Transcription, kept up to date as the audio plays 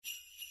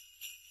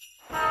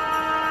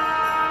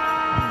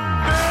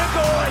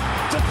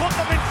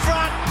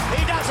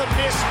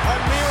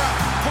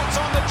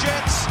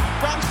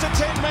to 10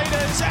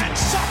 metres and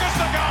sockets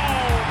the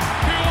goal.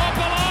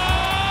 Puopolo!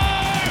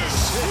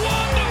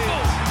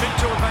 Wonderful!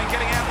 Mitchell has been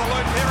getting out of the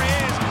loop. There he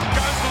is.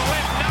 Goes to the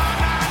left. No.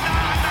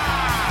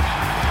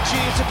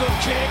 Gee, it's a good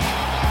kick.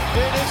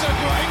 It is a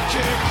great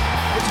kick.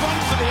 It's one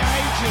for the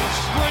ages.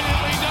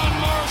 Brilliantly done,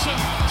 Morrison.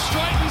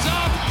 Straightens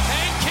up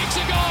and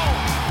kicks a goal.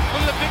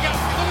 Look at the pick up.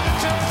 Look at the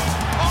turn.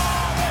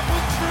 Oh, that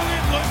was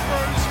brilliant, Luke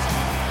Bruce.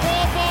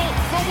 Four ball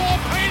for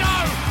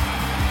Warpino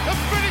to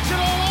finish it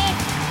all off.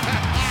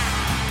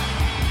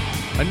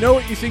 I know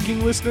what you're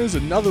thinking, listeners.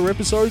 Another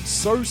episode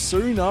so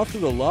soon after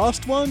the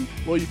last one?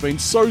 Well, you've been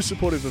so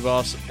supportive of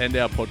us and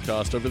our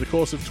podcast over the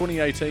course of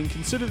 2018.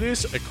 Consider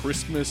this a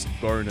Christmas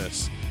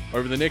bonus.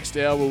 Over the next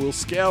hour, we'll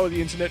scour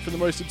the internet for the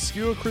most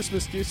obscure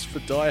Christmas gifts for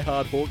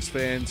die-hard Hawks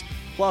fans.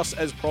 Plus,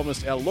 as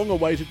promised, our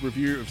long-awaited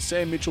review of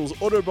Sam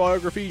Mitchell's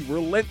autobiography,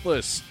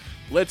 Relentless.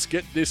 Let's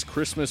get this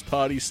Christmas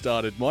party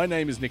started. My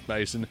name is Nick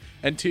Mason,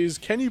 and Tiz,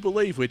 can you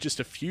believe we're just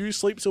a few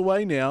sleeps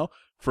away now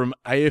from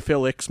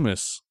AFL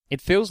Xmas? It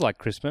feels like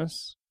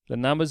Christmas. The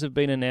numbers have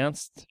been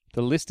announced.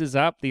 The list is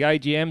up. The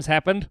AGM's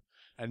happened.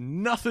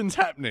 And nothing's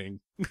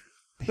happening.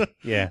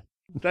 Yeah.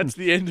 That's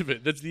the end of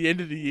it. That's the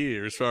end of the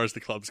year as far as the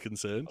club's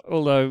concerned.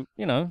 Although,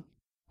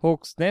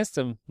 Hawks Nest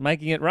are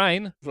making it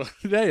rain.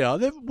 They are.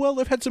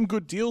 They've had some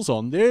good deals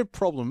on. Their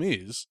problem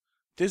is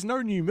there's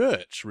no new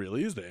merch,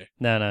 really, is there?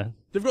 No.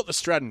 They've got the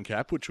Stratton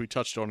cap, which we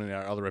touched on in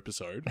our other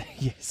episode.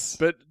 Yes.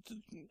 But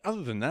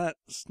other than that,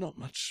 it's not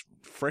much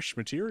fresh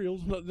material.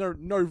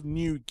 No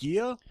new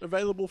gear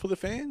available for the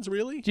fans,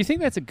 really. Do you think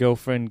that's a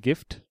girlfriend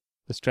gift,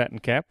 the Stratton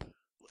cap?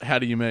 How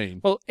do you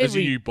mean? Well, As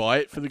in you buy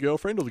it for the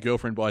girlfriend or the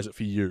girlfriend buys it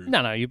for you?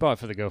 No, you buy it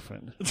for the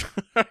girlfriend.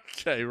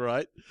 Okay,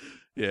 right.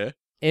 Yeah.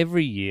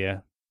 Every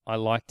year, I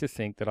like to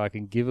think that I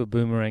can give a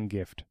boomerang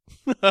gift.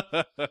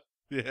 Yeah,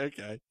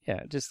 okay. Yeah,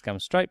 it just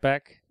comes straight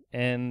back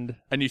and...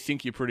 And you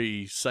think you're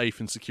pretty safe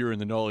and secure in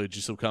the knowledge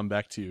this will come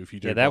back to you if you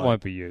do. Yeah, that buy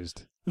won't be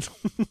used.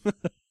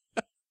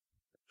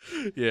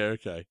 Yeah,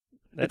 okay.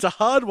 It's a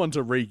hard one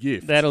to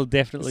re-gift. That'll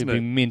definitely isn't be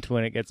it? mint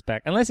when it gets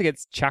back. Unless it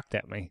gets chucked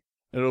at me.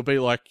 It'll be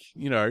like,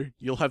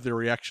 you'll have the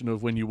reaction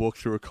of when you walk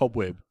through a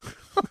cobweb.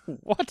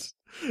 What?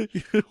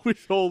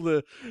 With all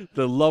the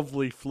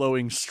lovely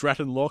flowing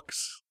Stratton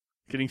locks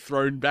getting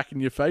thrown back in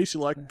your face.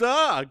 You're like,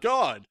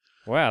 God.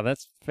 Wow,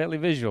 that's fairly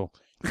visual.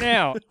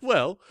 Now...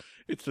 Well,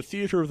 it's the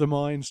theatre of the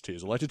minds,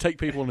 Tiz. I like to take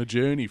people on a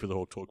journey for the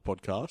Hawk Talk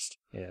podcast.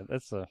 Yeah,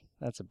 that's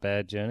a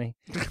bad journey.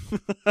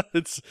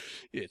 It's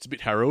a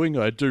bit harrowing,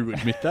 I do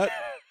admit that.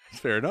 It's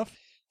fair enough.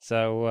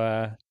 So,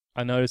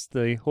 I noticed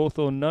the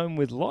Hawthorn gnome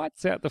with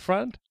lights out the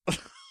front.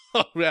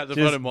 Out the front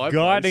Just of my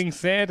guiding place.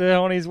 Santa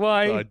on his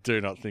way. I do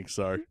not think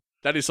so.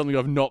 That is something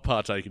I've not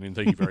partaken in,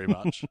 thank you very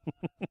much.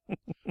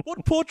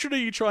 What portrait are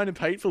you trying to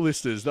paint for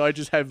listeners? That I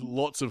just have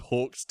lots of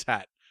Hawks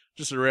tat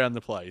just around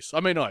the place. I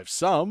mean, I have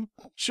some,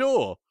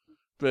 sure,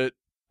 but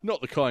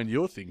not the kind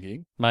you're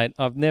thinking. Mate,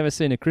 I've never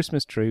seen a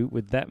Christmas tree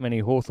with that many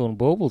Hawthorn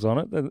baubles on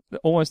it.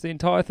 Almost the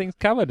entire thing's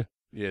covered.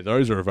 Yeah,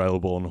 those are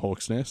available on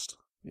Hawks Nest.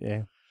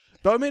 Yeah.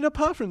 But I mean,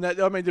 apart from that,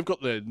 they've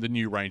got the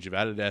new range of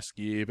Adidas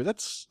gear, but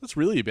that's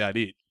really about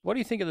it. What do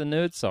you think of the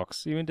nerd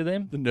socks? You into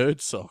them? The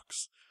nerd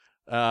socks.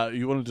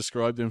 You want to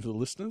describe them for the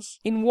listeners?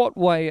 In what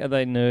way are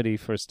they nerdy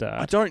for a I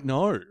start? don't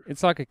know.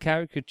 It's like a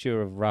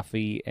caricature of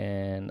Ruffy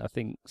and I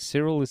think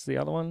Cyril is the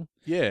other one.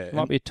 Yeah.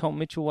 Might be a Tom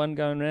Mitchell one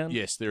going around.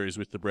 Yes, there is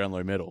with the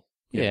Brownlow medal.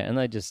 Yeah, and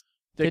they just...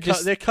 They're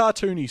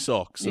cartoony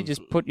socks. You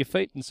just put your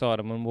feet inside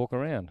them and walk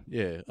around.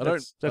 Yeah.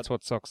 That's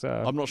what socks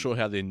are. I'm not sure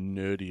how they're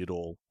nerdy at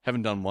all.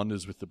 Haven't done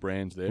wonders with the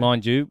brands there.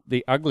 Mind you,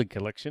 the ugly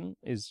collection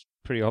is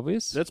pretty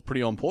obvious. That's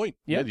pretty on point.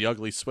 Yep. Yeah, the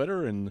ugly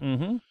sweater and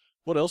Mm-hmm.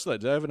 what else did they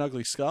do? They have an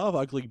ugly scarf,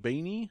 ugly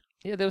beanie.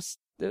 Yeah,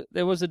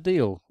 there was a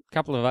deal. A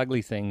couple of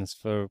ugly things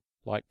for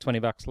like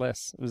 $20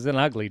 less. It was an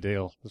ugly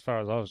deal as far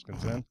as I was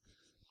concerned.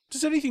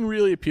 Does anything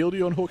really appeal to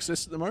you on Hawks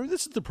Nest at the moment?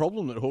 This is the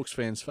problem that Hawks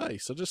fans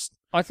face.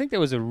 I think there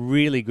was a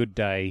really good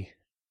day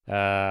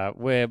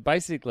where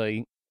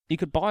basically you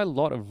could buy a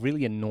lot of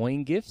really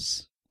annoying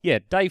gifts. Yeah,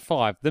 day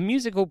 5, the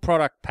musical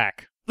product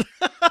pack.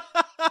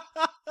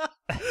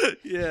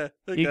 Yeah.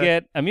 Okay. You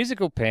get a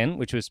musical pen,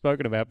 which was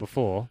spoken about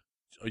before.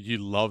 Oh, you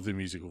love the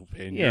musical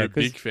pen. Yeah, You're a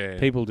 'cause big fan.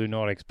 People do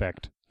not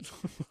expect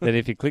that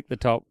if you click the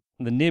top,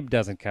 the nib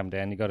doesn't come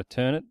down. You got to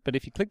turn it. But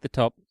if you click the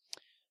top,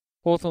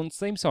 Hawthorne's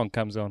theme song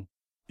comes on.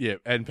 Yeah,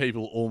 and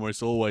people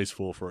almost always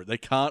fall for it. They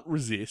can't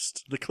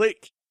resist the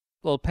click.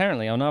 Well,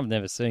 apparently, and I've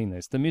never seen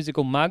this. The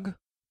musical mug.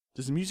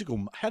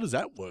 How does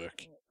that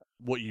work?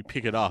 What, you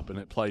pick it up and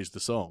it plays the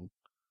song?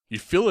 You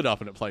fill it up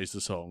and it plays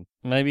the song.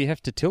 Maybe you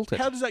have to tilt it.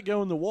 How does that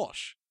go in the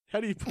wash? How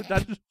do you put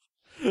that?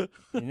 You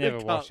never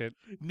wash it.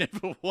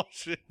 Never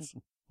wash it.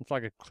 It's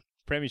like a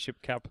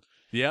premiership cup.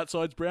 The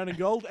outside's brown and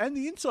gold, and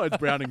the inside's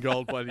brown and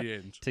gold by the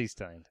end. Tea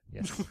stained,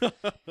 yes.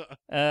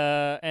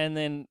 And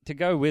then to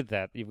go with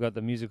that, you've got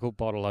the musical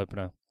bottle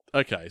opener.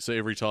 Okay, so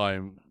every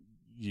time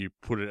you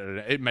put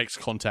it makes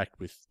contact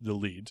with the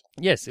lid.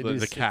 Yes, it the,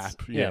 is. the cap.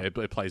 Yeah.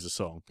 It plays a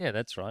song. Yeah,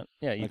 that's right.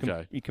 Yeah, you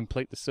Okay. you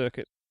complete the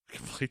circuit.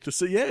 Complete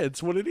the. Yeah,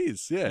 it's what it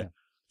is. Yeah, Yeah.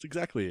 it's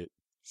exactly it.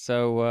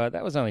 So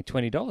that was only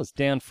 $20,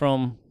 down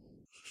from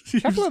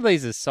a couple of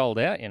these are sold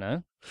out, you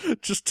know.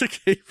 Just to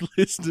keep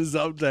listeners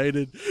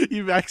updated,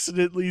 you've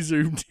accidentally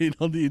zoomed in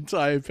on the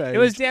entire page. It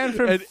was down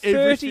from and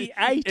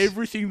 38.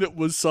 Everything that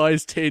was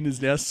size 10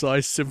 is now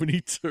size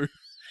 72.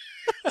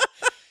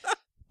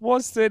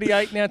 Was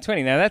 38, now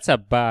 20. Now that's a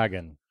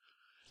bargain.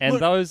 And Look,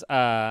 those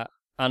are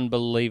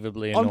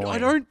unbelievably annoying. I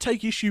don't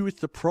take issue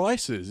with the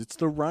prices. It's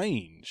the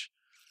range.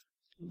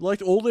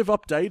 Like, all they've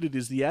updated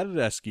is the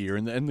Adidas gear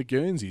and the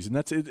Guernseys, and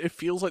that's it. It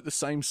feels like the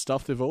same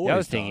stuff they've always The done.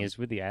 other thing is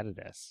with the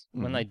Adidas,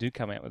 when they do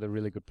come out with a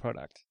really good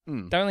product,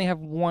 Mm. they only have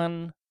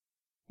one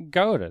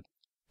go at it.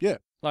 Yeah.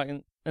 Like,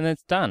 and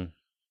it's done.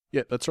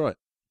 Yeah, that's right.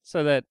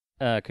 So that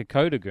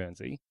Kokoda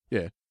Guernsey,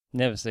 Yeah.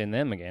 never seen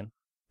them again.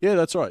 Yeah,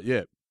 that's right,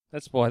 yeah.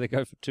 That's why they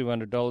go for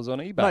 $200 on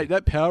eBay. Mate,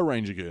 that Power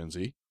Ranger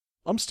Guernsey,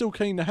 I'm still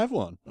keen to have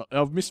one.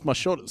 I've missed my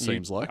shot, it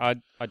seems like. I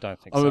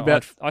don't think I'm so.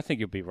 about- I think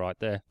you'll be right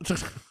there.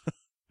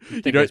 I You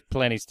think don't- there's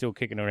plenty still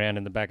kicking around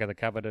in the back of the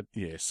cupboard at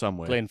Yeah,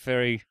 somewhere. Glen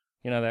Ferry.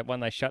 You know that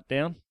one they shut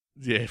down?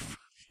 Yeah,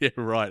 yeah,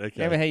 right, okay.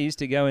 Remember how you used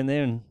to go in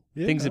there and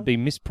Yeah. things would be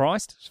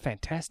mispriced? It's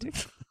fantastic.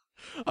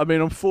 I mean,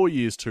 I'm 4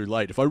 years too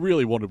late. If I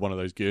really wanted one of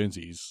those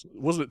Guernseys,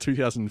 wasn't it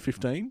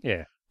 2015?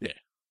 Yeah. Yeah.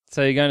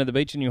 So you're going to the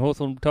beach in your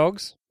Hawthorn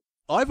togs?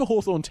 I have a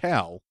Hawthorn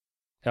towel.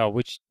 Oh,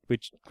 which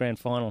grand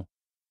final?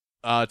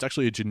 It's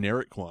actually a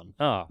generic one.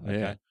 Oh, okay.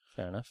 Yeah.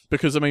 Fair enough.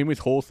 Because, I mean, with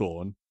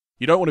Hawthorn,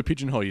 you don't want to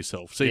pigeonhole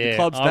yourself. See, yeah, the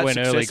club's I that went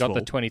successful. early, got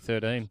the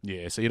 2013.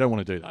 Yeah, so you don't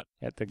want to do that.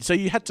 At the, So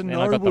you had to and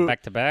know... I got the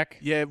back-to-back.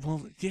 Yeah,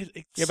 well, yeah.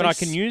 Yeah, but I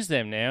can use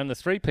them now, and the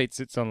three-peat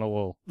sits on the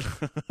wall.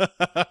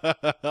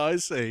 I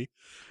see.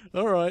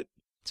 All right.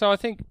 So I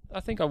think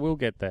I will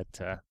get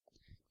that,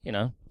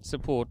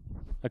 support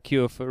a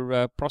cure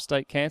for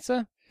prostate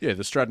cancer. Yeah,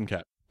 the Stratton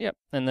Cap. Yep,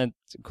 and then,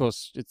 of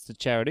course, it's the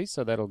charity,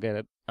 so that'll get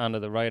it under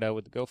the radar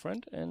with the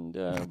girlfriend, and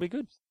it'll be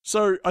good.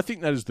 So I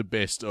think that is the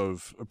best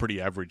of a pretty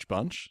average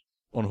bunch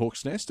on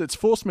Hawk's Nest. It's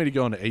forced me to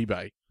go onto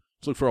eBay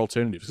to look for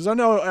alternatives. Because I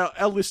know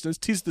our listeners,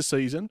 'tis the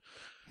season.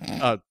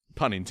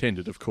 Pun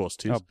intended, of course,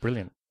 'tis. Oh,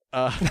 brilliant.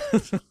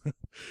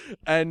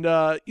 And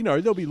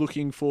they'll be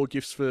looking for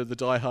gifts for the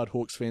diehard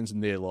Hawks fans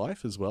in their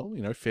life as well.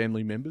 You know,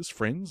 family members,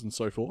 friends, and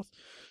so forth.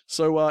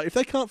 So if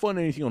they can't find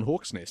anything on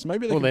Hawk's Nest,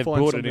 maybe they Well, can they've find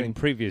bought something. it in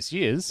previous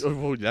years. Oh,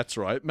 well, that's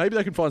right. Maybe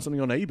they can find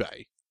something on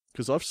eBay.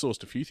 Because I've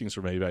sourced a few things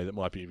from eBay that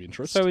might be of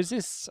interest. So is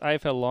this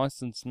AFL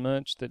licensed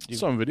merch that you...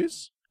 Some of it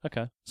is.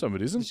 Okay. Some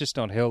of it isn't. It's just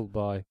not held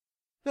by...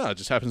 No, it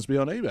just happens to be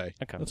on eBay.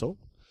 Okay. That's all.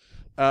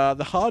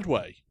 The Hard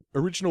Way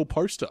original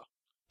poster.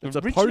 It's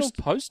original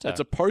poster? It's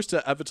a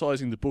poster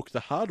advertising the book The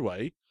Hard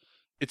Way.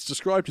 It's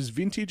described as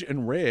vintage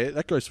and rare.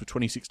 That goes for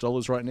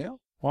 $26 right now.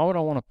 Why would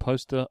I want a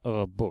poster of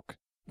a book?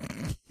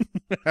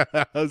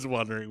 I was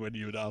wondering when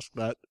you would ask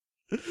that.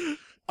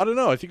 I don't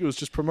know. I think it was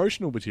just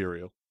promotional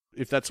material.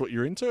 If that's what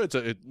you're into, it's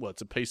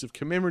a piece of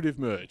commemorative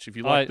merch. If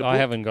you like the book, I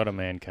haven't got a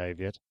man cave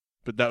yet.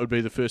 but that would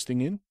be the first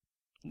thing in.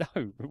 No,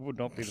 it would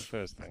not be the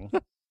first thing.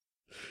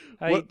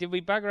 Hey, What- did we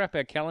bugger up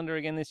our calendar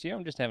again this year?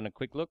 I'm just having a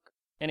quick look.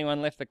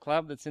 Anyone left the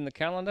club that's in the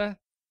calendar?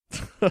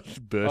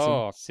 Burton.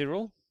 Oh,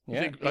 Cyril.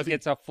 Yeah, I he think-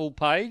 gets a full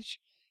page.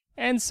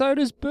 And so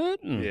does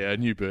Burton. Yeah, I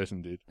knew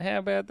Burton did. How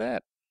about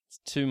that? It's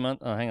 2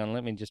 months. Oh, hang on.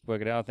 Let me just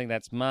work it out. I think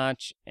that's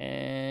March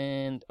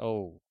and...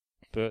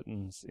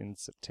 Burton's in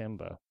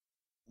September.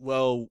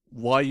 Well,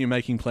 why are you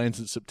making plans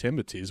in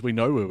September, Tiz? We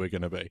know where we're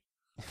going to be.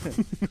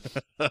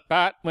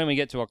 But when we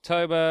get to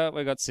October,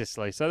 we've got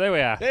Sicily. So there we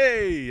are.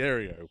 Hey, there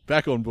we go.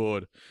 Back on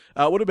board.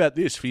 What about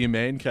this for your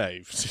man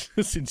cave?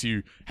 Since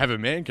you have a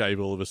man cave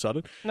all of a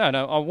sudden. No,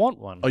 I want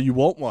one. Oh, you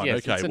want one? Yes,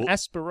 Okay. it's an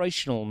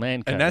aspirational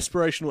man cave. an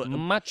aspirational...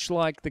 Much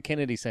like the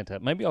Kennedy Centre.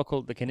 Maybe I'll call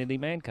it the Kennedy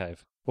Man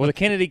Cave. Or the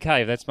Kennedy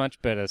Cave. That's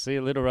much better. See,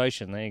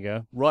 alliteration. There you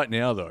go. Right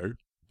now, though,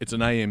 it's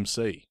an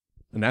AMC.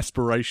 An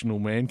aspirational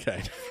man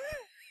cave.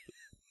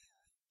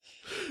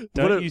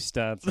 Don't you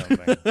start something.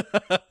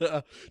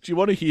 Do you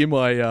want to hear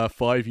my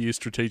 5-year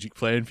strategic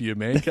plan for your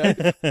man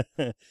cave?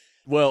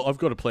 Well, I've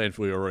got a plan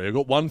for you already. I've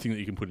got one thing that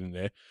you can put in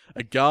there.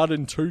 A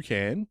garden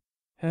toucan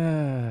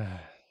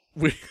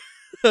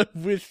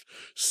with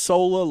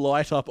solar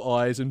light-up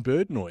eyes and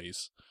bird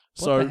noise.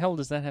 What the hell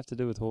does that have to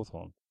do with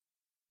Hawthorn?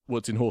 Well,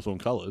 it's in Hawthorn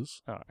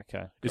colours. Oh,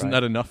 okay. Isn't Great.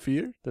 that enough for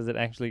you? Does it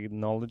actually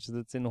acknowledge that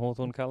it's in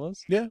Hawthorn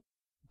colours? Yeah.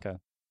 Okay.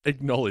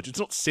 Acknowledge. It's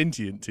not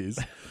sentient, Tiz.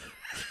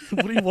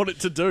 What do you want it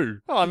to do?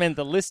 Oh, I meant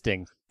the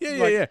listing. Yeah,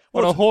 Like, yeah.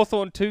 What Well, a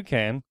Hawthorn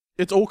toucan.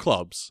 it's all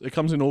clubs. It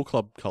comes in all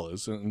club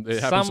colours. And it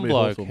happens Some to be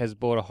bloke Hawthorn. has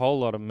bought a whole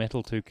lot of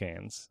metal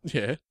toucans,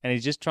 Yeah. and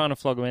he's just trying to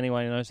flog them any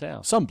way he knows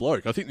how. Some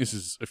bloke. I think this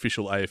is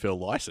official AFL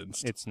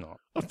licensed. It's not.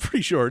 I'm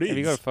pretty sure it is. Have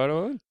you got a photo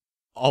of it?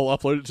 I'll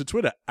upload it to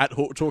Twitter at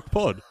Hawk Talk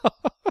Pod.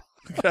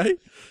 Okay,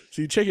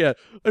 so you check it out.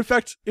 In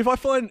fact, if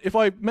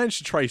I manage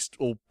to trace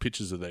all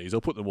pictures of these, I'll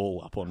put them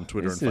all up on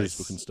Twitter and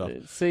Facebook and stuff.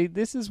 See,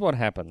 this is what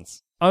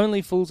happens.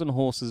 Only fools and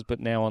horses, but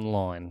now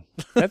online.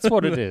 That's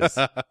what it is.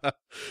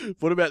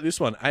 What about this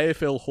one?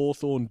 AFL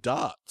Hawthorn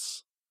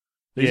darts.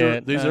 These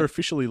are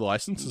officially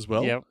licensed as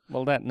well. Yeah,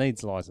 well, that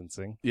needs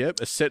licensing. Yep,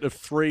 a set of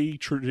 3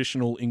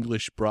 traditional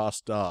English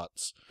brass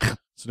darts.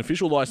 It's an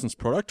official licensed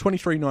product,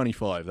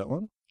 $23.95, that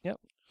one. Yep,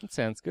 that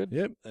sounds good.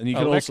 Yep. And you Oh,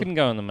 can that also... can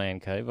go in the man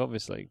cave,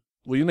 obviously.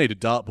 Well, you need a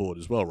dartboard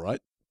as well, right?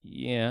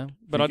 Yeah,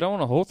 but I don't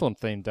want a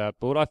Hawthorn-themed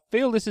dartboard. I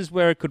feel this is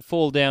where it could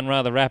fall down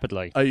rather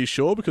rapidly. Are you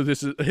sure? Because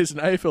here's an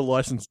AFL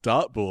licensed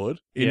dartboard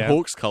in Yeah.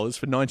 Hawks colours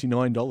for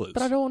 $99.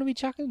 But I don't want to be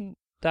chucking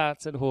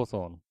darts at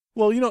Hawthorn.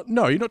 Well, you're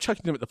not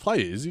chucking them at the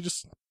players.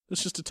 It's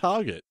just a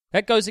target.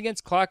 That goes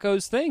against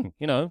Clarko's thing,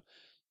 you know.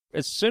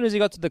 As soon as he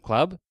got to the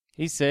club,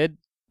 he said,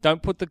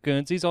 don't put the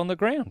Guernseys on the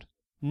ground.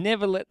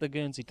 Never let the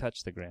Guernsey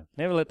touch the ground.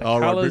 Never let the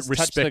colours touch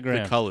the respect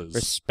ground. the colours.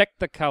 Respect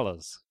the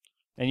colours.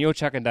 And you're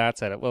chucking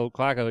darts at it. Well,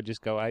 Clarko would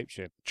just go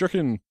apeshit. Do you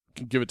reckon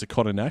give it to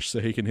Connor Nash so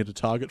he can hit a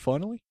target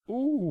finally?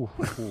 Ooh.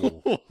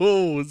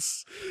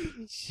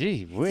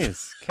 Gee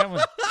whiz.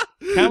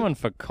 Coming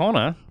for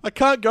Connor. I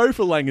can't go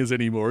for Langers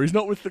anymore. He's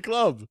not with the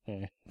club.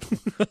 Yeah.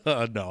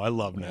 No, I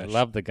love I Nash.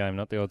 love the game,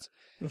 not the odds.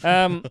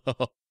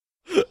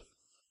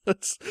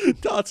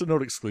 Darts are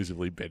not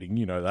exclusively betting,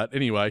 you know that.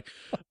 Anyway.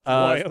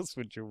 Why else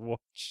would you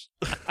watch?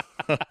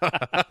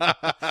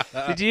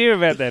 Did you hear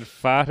about that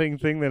farting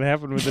thing that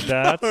happened with the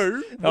darts?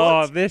 No, Oh,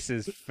 what? this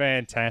is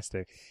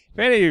fantastic. If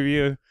any of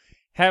you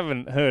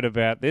haven't heard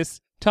about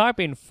this, type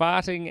in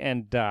farting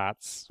and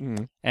darts,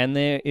 and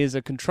there is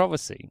a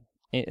controversy.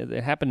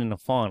 It happened in a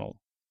final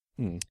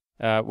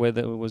where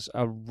there was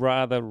a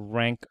rather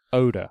rank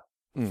odour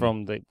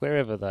from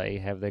wherever they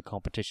have their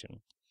competition.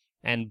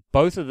 And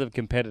both of the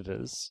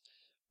competitors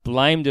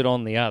blamed it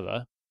on the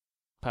other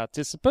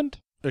participant,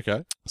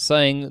 Okay.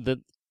 saying that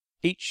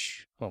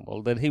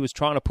that he was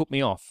trying to put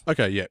me off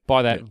Okay, yeah.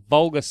 by that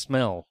vulgar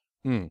smell.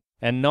 Mm.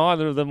 And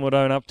neither of them would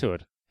own up to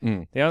it.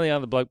 Mm. The only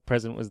other bloke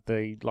present was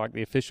the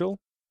official.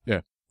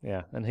 Yeah.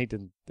 Yeah, and he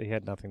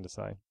had nothing to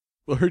say.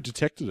 Well, who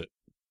detected it?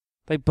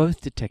 They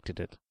both detected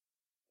it.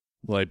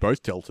 Well, they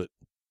both dealt it.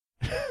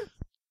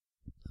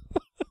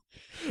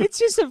 It's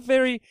just a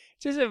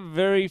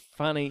very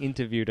funny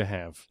interview to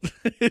have.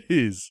 It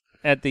is.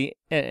 At the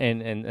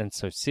and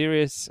so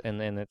serious, and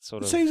then it's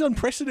sort It of seems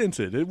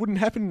unprecedented. It wouldn't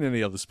happen in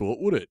any other sport,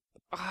 would it?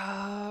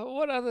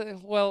 what other?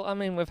 Well, I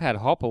mean, we've had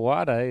Hopper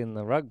Wade in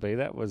the rugby.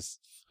 That was,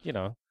 you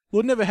know,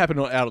 Well, it never happened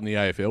out on the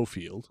AFL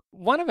field.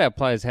 one of our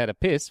players had a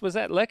piss. Was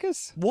that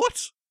Leckers?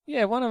 What?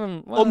 Yeah, one of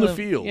them On the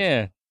field?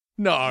 Yeah,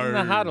 No. in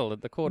the huddle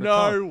at the quarter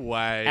No time.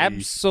 way.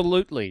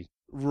 Absolutely,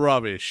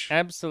 Rubbish.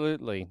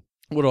 absolutely.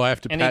 What do I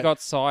have to And pad? he got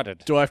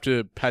cited. Do I have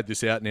to pad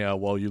this out now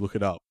while you look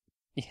it up?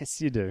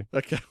 Yes, you do.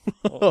 Okay.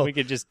 Or we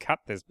could just cut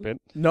this bit.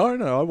 No,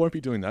 I won't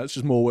be doing that. It's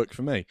just more work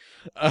for me.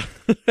 How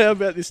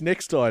about this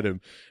next item?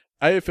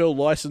 AFL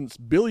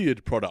licensed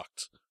billiard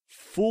product.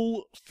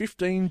 Full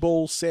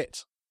 15-ball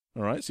set.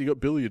 All right, so you got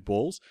billiard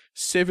balls,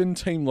 7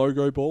 team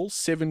logo balls,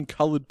 7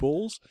 coloured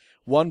balls,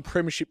 1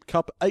 Premiership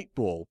Cup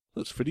 8-ball.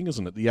 That's fitting,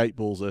 isn't it? The 8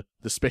 balls are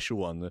the special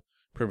one, the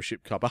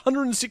Premiership Cup.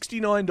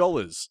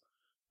 $169.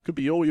 Could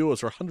be all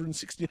yours for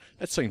 $160.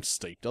 That seems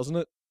steep, doesn't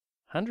it?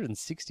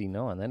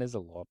 169. That is a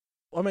lot.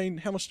 I mean,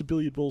 how much do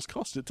billiard balls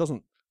cost? It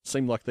doesn't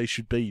seem like they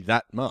should be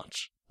that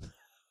much. I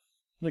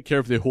don't care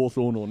if they're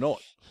Hawthorn or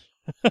not.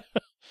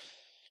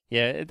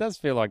 Yeah, it does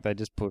feel like they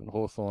just put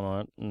Hawthorn on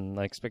it and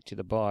they expect you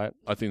to buy it.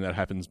 I think that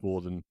happens more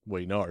than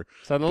we know.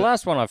 So the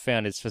last one I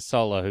found is for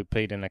Sola, who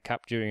peed in a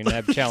cup during an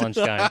AB challenge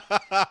game.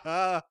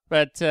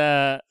 But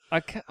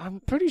I'm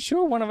pretty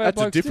sure one of our That's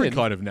a blokes different did.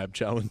 kind of NAB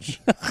challenge.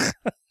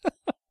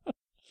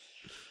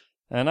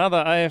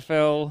 Another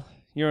AFL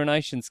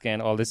urination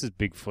scandal. Oh, this is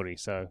big footy,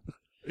 so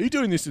Are you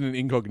doing this in an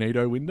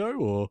incognito window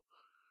or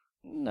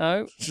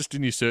no. just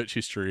in your search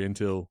history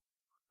until...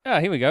 Oh,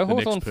 here we go. The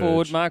next Hawthorn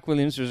forward purge. Mark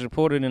Williams was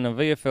reported in a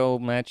VFL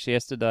match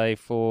yesterday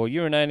for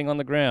urinating on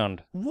the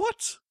ground.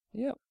 What?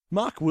 Yep.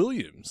 Mark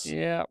Williams?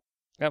 Yeah.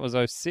 That was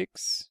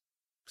 06.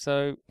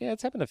 So, yeah,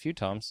 it's happened a few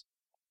times.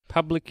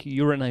 Public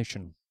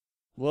urination.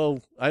 Well,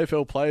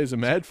 AFL players are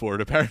mad for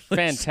it, apparently.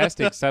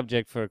 Fantastic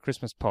subject for a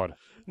Christmas pod.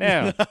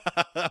 Now,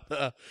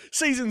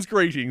 Season's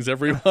greetings,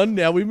 everyone.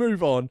 Now we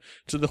move on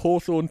to the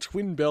Hawthorn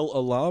Twin Bell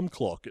alarm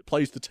clock. It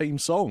plays the team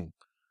song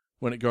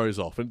when it goes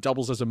off, and it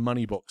doubles as a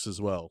money box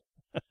as well.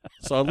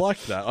 So I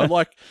like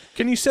that.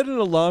 Can you set an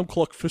alarm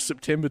clock for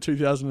September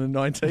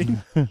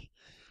 2019? That's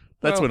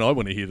Well- when I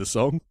want to hear the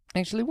song.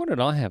 actually, what did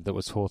I have that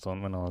was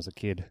Hawthorn when I was a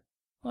kid?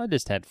 I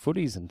just had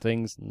footies and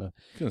things and the, I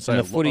was gonna say and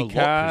a the footy a lot,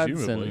 cards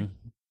presumably. and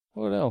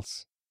what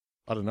else?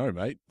 I don't know,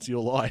 mate. It's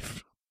your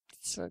life.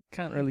 I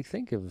can't really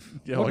think of.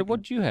 Yeah, what I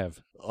did you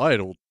have? I had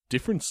all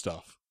different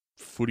stuff.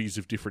 Footies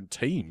of different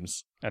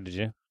teams. Oh, did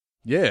you?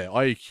 Yeah,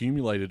 I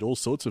accumulated all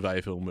sorts of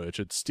AFL merch.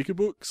 It's sticker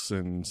books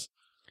and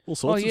all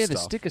sorts Oh, yeah, of the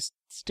stuff.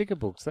 sticker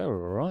books. They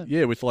were all right.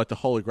 Yeah, with like the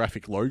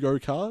holographic logo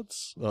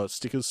cards.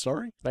 Stickers,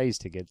 sorry. They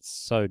used to get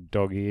so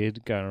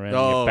dog-eared going around in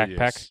your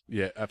backpack. Yes.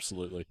 Yeah,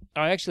 absolutely.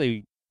 I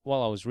actually,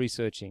 while I was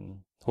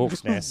researching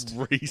Hawk's Nest,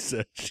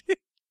 Research.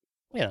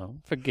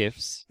 for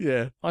gifts,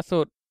 Yeah. I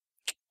thought,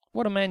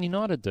 what do Man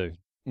United do?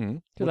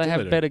 Mm. Do What they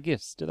have do? better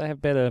gifts? Do they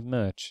have better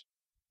merch?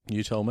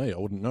 You tell me. I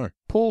wouldn't know.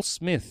 Paul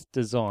Smith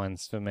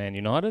designs for Man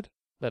United,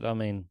 but I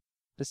mean,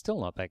 they're still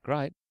not that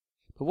great.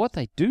 But what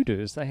they do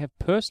is they have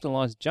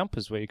personalised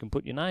jumpers where you can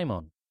put your name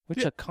on,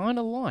 which Yeah. I kind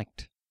of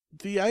liked.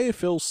 The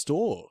AFL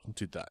store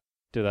did that.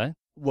 Do they?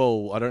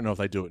 Well, I don't know if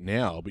they do it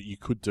now, but you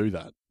could do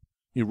that.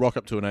 You rock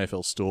up to an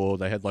AFL store,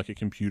 they had like a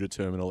computer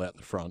terminal out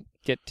the front.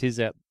 Get Tiz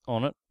out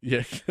on it.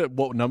 Yeah,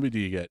 what number do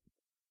you get?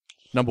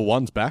 Number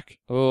 1's back.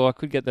 Oh, I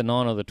could get the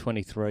 9 or the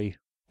 23.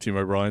 Tim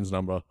O'Brien's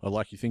number. I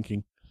like your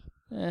thinking.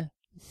 Eh.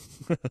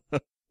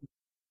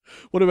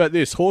 What about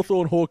this?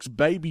 Hawthorn Hawks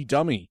baby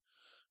dummy,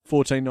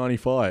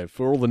 $14.95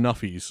 for all the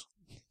nuffies.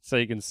 So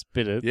you can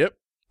spit it. Yep.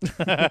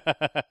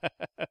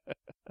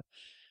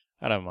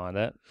 I don't mind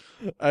that.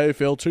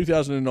 AFL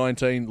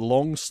 2019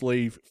 long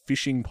sleeve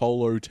fishing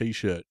polo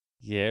t-shirt.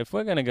 Yeah, if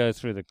we're going to go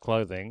through the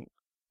clothing,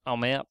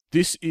 I'm out.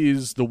 This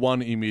is the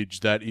one image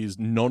that is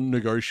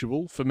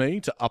non-negotiable for me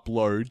to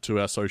upload to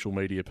our social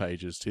media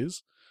pages,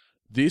 Tiz.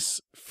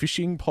 This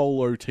fishing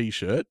polo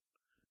t-shirt,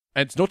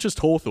 and it's not just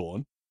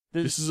Hawthorn.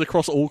 This is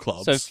across all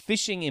clubs. So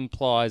fishing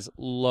implies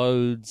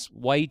loads,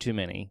 way too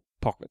many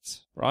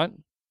pockets, right?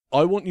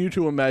 I want you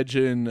to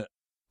imagine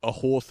a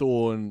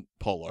Hawthorn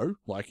polo,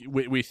 like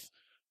with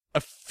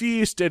a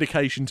fierce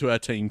dedication to our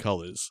team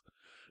colours.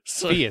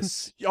 So,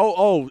 Fierce.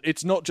 Oh,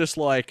 it's not just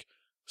like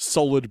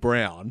solid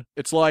brown.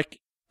 It's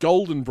like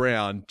golden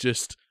brown,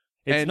 just...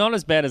 It's not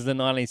as bad as the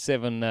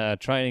 97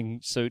 training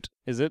suit,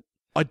 is it?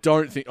 I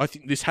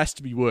think this has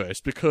to be worse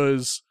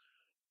because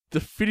the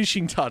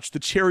finishing touch, the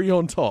cherry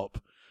on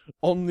top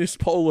on this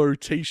polo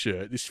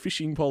t-shirt, this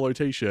fishing polo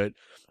t-shirt,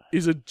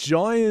 is a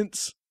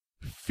giant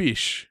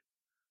fish.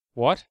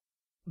 What?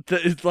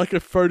 That is like a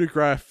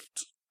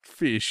photographed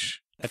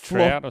fish. A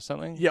trout or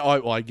something? Yeah,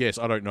 I guess.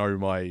 I don't know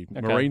my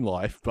marine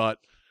life, but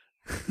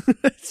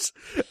it's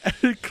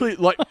clear,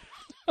 like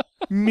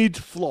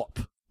mid-flop,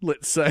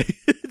 let's say.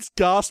 It's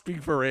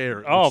gasping for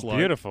air. Oh,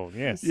 beautiful,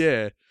 yes.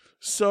 Yeah.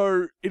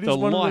 So it is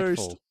one of the most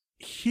Delightful.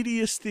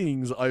 hideous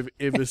things I've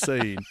ever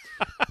seen.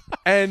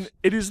 And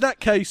it is that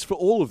case for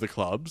all of the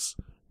clubs,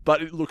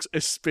 but it looks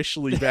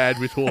especially bad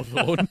with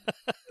Hawthorn.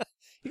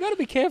 You got to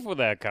be careful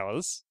with our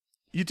colours.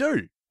 You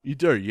do.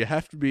 You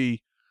have to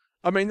be...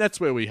 I mean, that's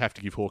where we have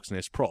to give Hawks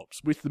Nest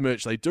props. With the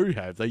merch they do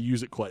have, they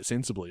use it quite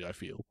sensibly, I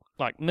feel.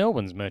 Like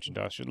Melbourne's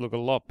merchandise should look a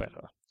lot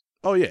better.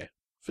 Oh, yeah,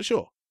 for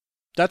sure.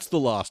 That's the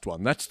last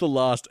one. That's the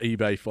last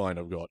eBay find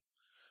I've got.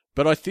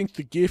 But I think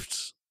the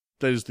gift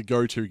that is the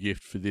go-to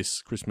gift for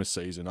this Christmas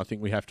season, I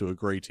think we have to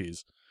agree to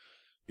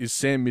is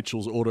Sam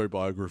Mitchell's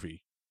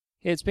autobiography.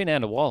 Yeah, it's been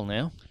out a while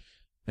now.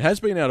 It has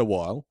been out a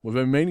while. We've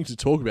been meaning to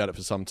talk about it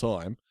for some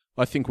time.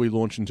 I think we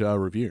launch into our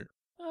review.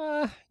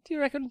 Do you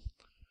reckon?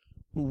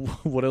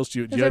 What else do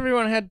you... Has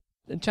everyone had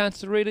a chance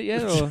to read it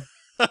yet? Or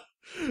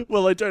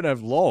Well, they don't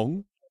have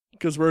long,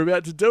 because we're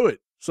about to do it.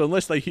 So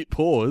unless they hit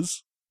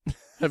pause,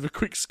 have a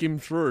quick skim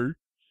through.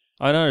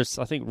 I noticed,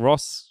 I think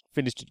Ross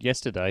finished it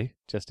yesterday,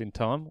 just in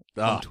time,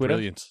 on Twitter.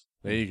 Brilliant.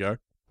 There you go.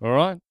 All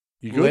right.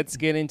 You good? Let's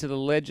get into the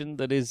legend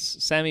that is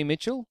Sammy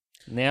Mitchell,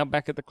 now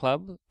back at the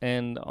club,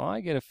 and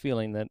I get a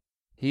feeling that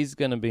he's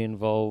going to be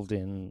involved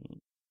in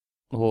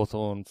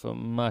Hawthorn for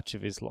much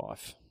of his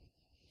life.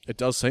 It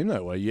does seem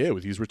that way, yeah,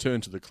 with his return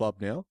to the club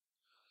now.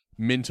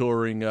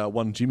 Mentoring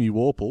one Jimmy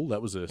Warple.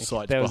 That was a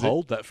sight to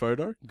behold, that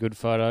photo. Good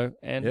photo.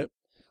 And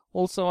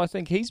also, I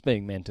think he's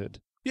being mentored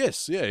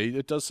Yes, yeah,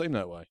 it does seem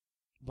that way.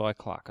 by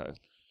Clarko.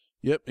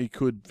 Yep, he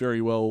could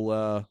very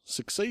well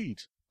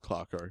succeed,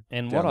 Clarko.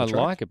 And down what the I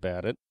track. like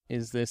about it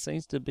is there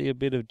seems to be a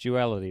bit of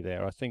duality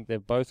there. I think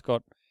they've both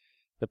got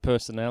the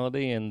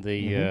personality and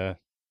the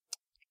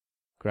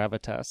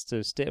gravitas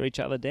to stare each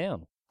other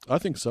down. I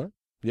think so,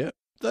 yeah.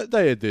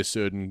 They had their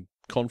certain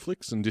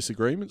conflicts and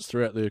disagreements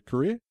throughout their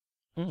career,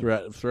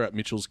 throughout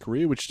Mitchell's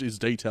career, which is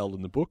detailed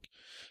in the book.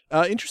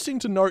 Interesting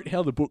to note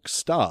how the book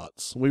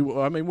starts. We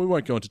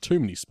won't go into too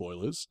many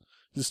spoilers.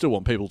 I still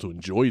want people to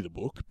enjoy the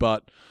book,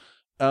 but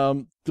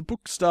the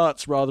book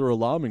starts rather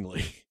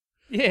alarmingly.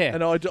 Yeah.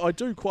 And I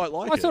do quite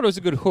like it. I thought it was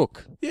a good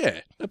hook.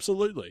 Yeah,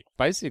 absolutely.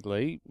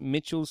 Basically,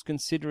 Mitchell's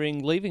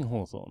considering leaving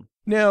Hawthorn.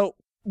 Now,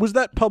 was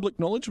that public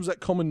knowledge? Was that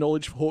common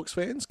knowledge for Hawks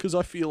fans? Because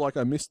I feel like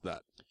I missed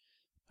that.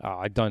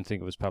 I don't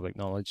think it was public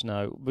knowledge,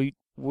 no.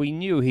 We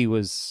knew he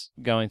was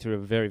going through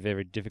a very,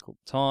 very difficult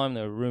time.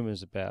 There were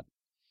rumours about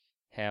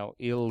how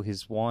ill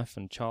his wife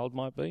and child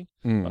might be,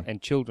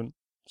 and children,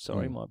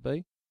 might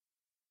be.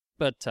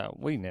 But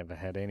we never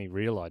had any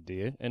real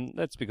idea, and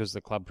that's because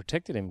the club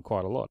protected him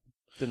quite a lot,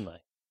 didn't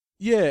they?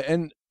 Yeah,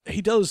 and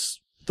he does...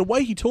 The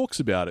way he talks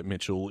about it,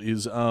 Mitchell,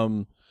 is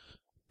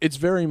it's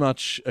very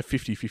much a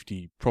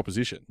 50-50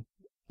 proposition.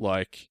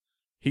 Like,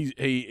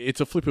 it's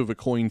a flip of a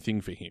coin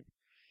thing for him.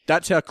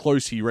 That's how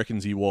close he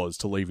reckons he was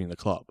to leaving the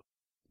club.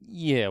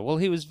 Yeah, well,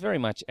 he was very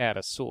much out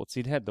of sorts.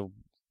 He'd had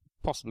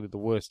possibly the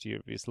worst year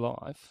of his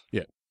life.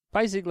 Yeah.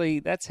 Basically,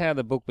 that's how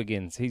the book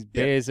begins. He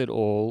bears it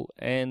all,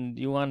 and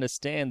you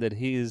understand that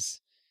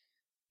he's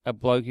a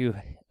bloke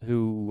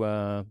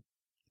who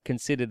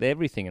considered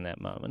everything in that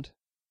moment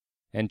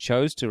and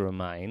chose to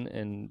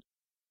remain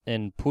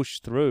and push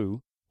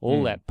through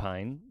all that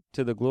pain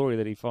to the glory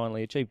that he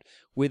finally achieved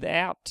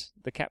without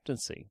the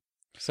captaincy.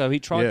 So he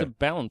tried to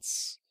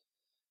balance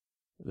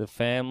the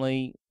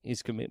family,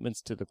 his commitments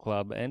to the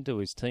club and to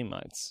his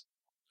teammates.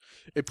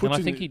 puts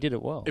I think he did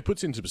it well. It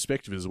puts into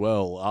perspective as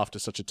well, after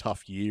such a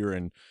tough year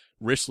and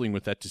wrestling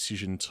with that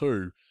decision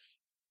too.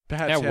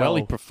 Perhaps how well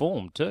he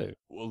performed too.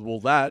 Well,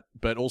 that,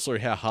 but also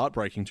how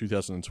heartbreaking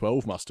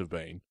 2012 must have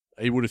been.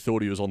 He would have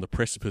thought he was on the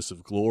precipice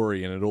of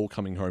glory and it all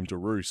coming home to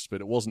roost,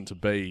 but it wasn't to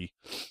be.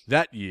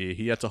 That year,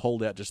 he had to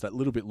hold out just that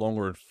little bit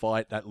longer and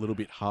fight that little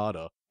bit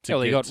harder.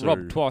 Well, he got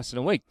robbed twice in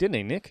a week, didn't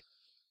he, Nick?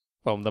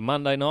 Well, the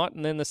Monday night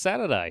and then the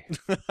Saturday.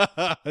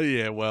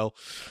 Yeah, well,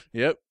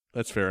 yep,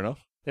 that's fair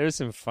enough. There are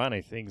some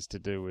funny things to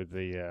do with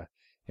the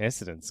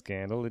Essendon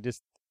scandal.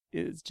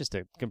 It's just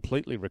a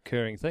completely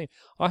recurring theme.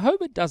 I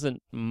hope it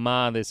doesn't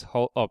mar this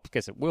whole. Oh, I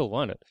guess it will,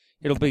 won't it?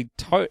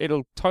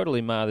 It'll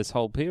totally mar this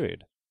whole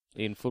period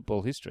in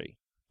football history.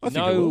 I think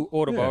it No will.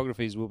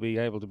 autobiographies will be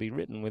able to be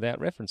written without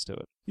reference to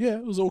it. Yeah,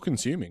 it was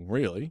all-consuming,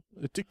 really.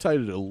 It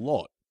dictated a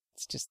lot.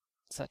 It's just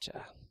such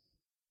a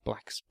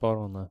black spot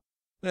on the.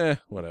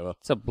 Whatever.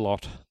 It's a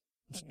blot.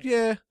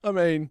 Yeah, I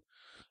mean,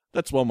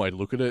 that's one way to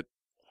look at it.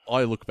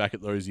 I look back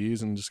at those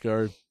years and just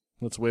go,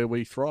 that's where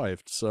we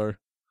thrived, so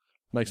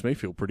makes me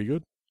feel pretty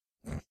good.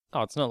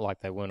 Oh, it's not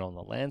like they weren't on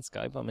the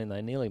landscape. I mean,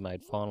 they nearly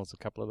made finals a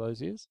couple of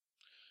those years.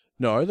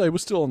 No, they were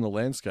still on the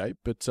landscape,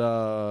 but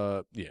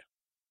yeah,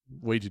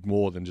 we did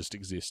more than just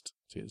exist,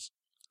 Tiz.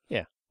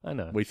 Yeah, I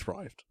know. We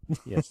thrived.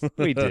 Yes,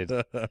 we did.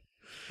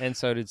 And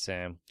so did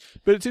Sam.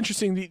 But it's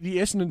interesting, the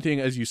Essendon thing,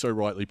 as you so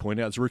rightly point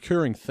out, is a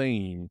recurring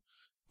theme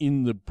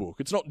in the book.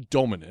 It's not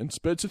dominant,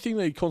 but it's a thing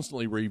that he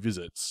constantly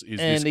revisits, is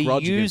and this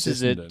grudge he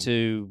uses against Essendon. it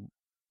to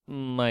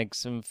make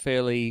some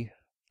fairly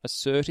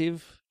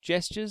assertive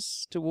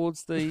gestures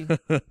towards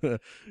the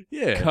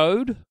Yeah.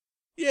 code,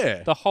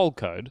 Yeah. the whole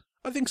code,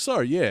 I think so,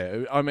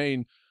 yeah. I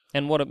mean,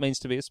 and what it means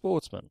to be a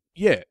sportsman.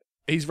 yeah,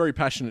 he's very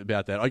passionate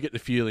about that. I get the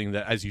feeling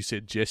that, as you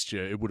said,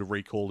 gesture, it would have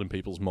recalled in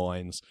people's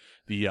minds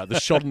the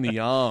shot in the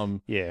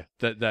arm Yeah.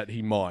 that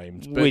he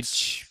mimed. But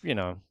Which, you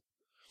know,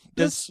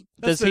 that's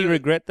does he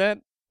regret that?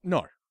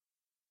 No,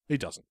 he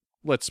doesn't.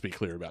 Let's be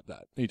clear about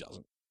that. He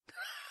doesn't.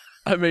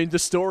 I mean, the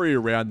story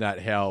around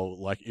that, how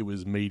like it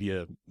was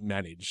media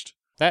managed.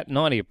 That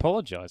night he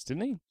apologised,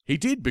 didn't he? He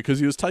did, because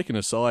he was taken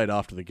aside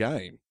after the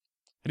game.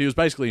 And he was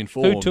basically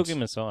informed. Who took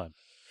him aside?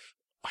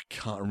 I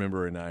can't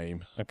remember her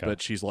name. Okay.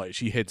 But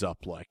she heads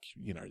up, like,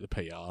 you know, the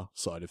PR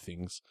side of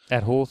things.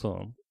 At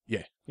Hawthorn.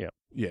 Yeah. Yeah.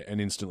 Yeah, and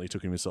instantly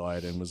took him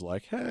aside and was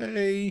like,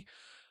 hey,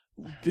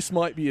 this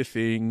might be a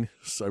thing,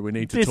 so we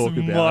need to talk about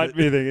it. This might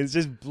be a thing. It's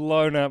just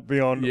blown up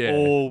beyond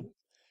all...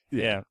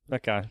 Yeah,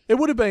 okay. It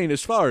would have been,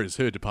 as far as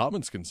her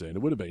department's concerned,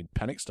 it would have been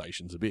panic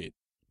stations a bit.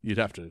 You'd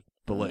have to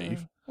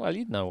believe. Well,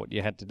 you'd know what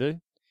you had to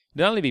do.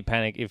 It'd only be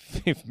panic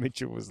if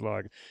Mitchell was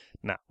like,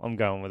 "No, I'm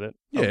going with it.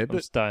 Yeah, I'm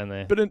staying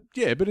there."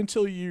 But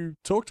until you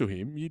talk to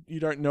him, you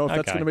don't know if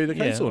that's going to be the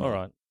case or not. All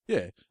right.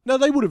 Yeah. No,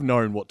 they would have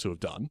known what to have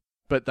done,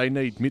 but they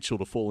need Mitchell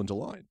to fall into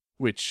line,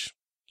 which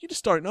you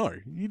just don't know.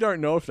 You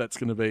don't know if that's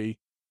going to be...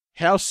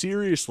 How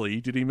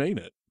seriously did he mean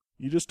it?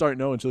 You just don't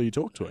know until you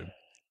talk to him.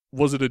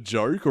 Was it a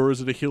joke, or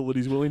is it a hill that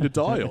he's willing to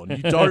die on?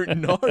 You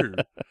don't know.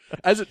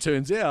 As it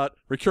turns out,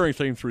 recurring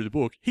theme through the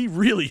book, he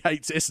really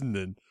hates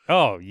Essendon.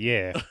 Oh,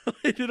 yeah.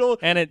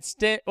 And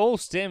it all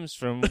stems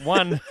from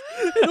one...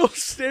 It all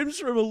stems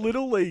from a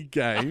Little League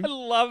game. I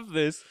love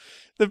this.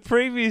 The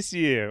previous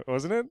year,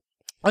 wasn't it?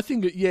 I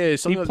think, yeah.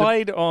 He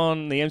played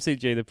on the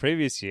MCG the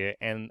previous year,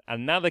 and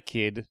another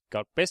kid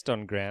got best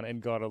on ground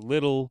and got a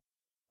little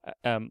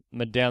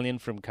medallion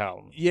from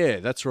Carlton.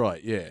 Yeah, that's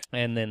right, yeah.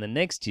 And then the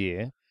next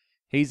year...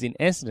 He's in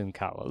Essendon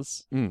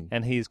colours,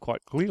 and he is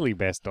quite clearly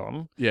best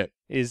on. Yeah.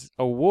 Is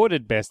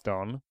awarded best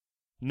on,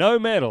 no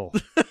medal.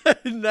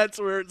 And that's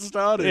where it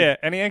started. Yeah,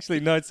 and he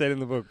actually notes that in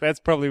the book. That's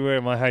probably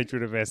where my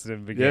hatred of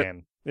Essendon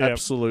began. Yep.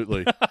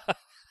 Absolutely.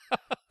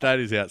 That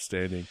is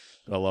outstanding.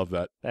 I love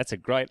that. That's a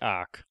great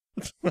arc.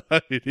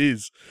 It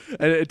is.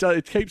 And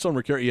it keeps on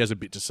recurring. He has a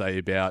bit to say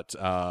about,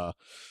 I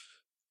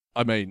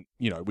mean,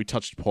 you know, we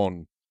touched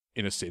upon,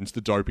 in a sense,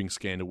 the doping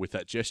scandal with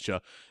that gesture,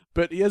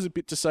 but he has a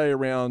bit to say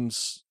around...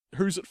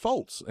 who's at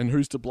fault and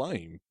who's to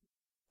blame.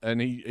 And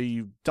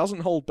he doesn't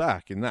hold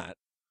back in that.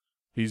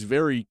 He's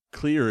very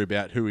clear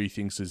about who he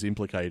thinks is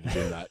implicated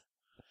in that.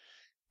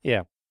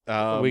 Yeah.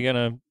 Are we going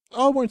to...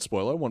 I won't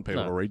spoil it. I want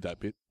people to read that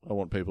bit. I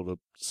want people to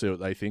see what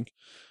they think.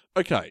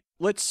 Okay,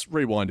 let's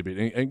rewind a bit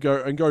and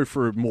go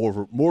for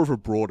more of a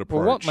broad approach.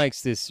 Well, what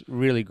makes this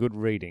really good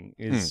reading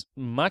is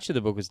much of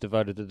the book is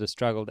devoted to the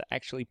struggle to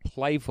actually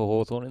play for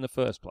Hawthorn in the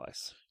first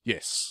place.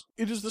 Yes.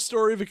 It is the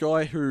story of a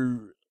guy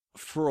who...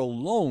 for a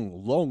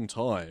long, long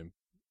time,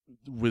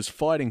 was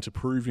fighting to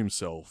prove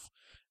himself.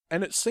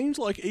 And it seems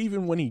like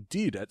even when he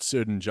did at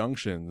certain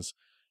junctions,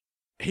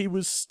 he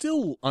was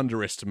still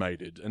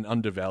underestimated and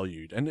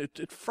undervalued, and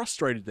it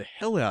frustrated the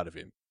hell out of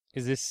him.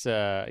 Is this,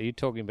 are you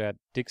talking about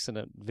Dixon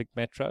at Vic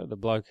Metro, the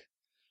bloke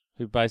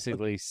who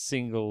basically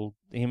singled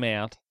him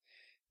out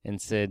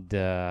and said,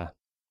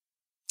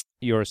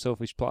 you're a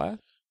selfish player?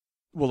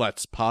 Well,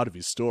 that's part of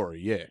his story,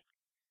 yeah.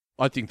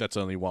 I think that's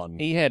only one.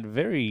 He had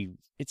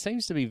it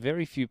seems to be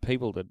very few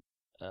people that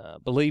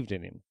believed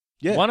in him.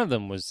 Yeah. One of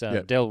them was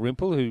Del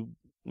Rimple, who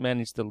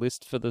managed the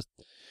list for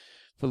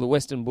for the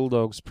Western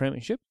Bulldogs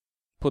Premiership,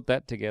 put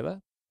that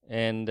together,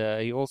 and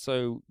he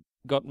also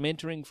got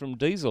mentoring from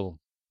Diesel.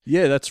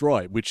 Yeah, that's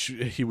right, which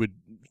he would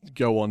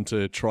go on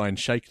to try and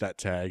shake that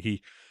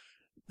tag.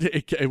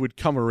 It would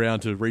come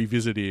around to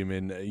revisit him,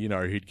 and,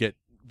 he'd get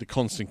the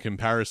constant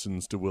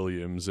comparisons to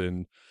Williams,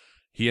 and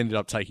he ended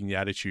up taking the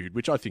attitude,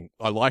 which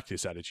I like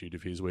this attitude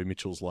of his, where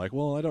Mitchell's like,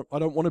 well, I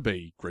don't want to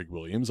be Greg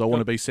Williams. I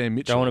want to be Sam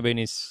Mitchell. Don't want to be in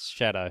his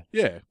shadow.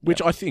 Yeah,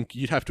 which I think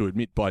you'd have to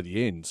admit by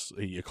the end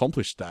he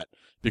accomplished that,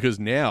 because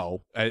now,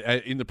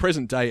 in the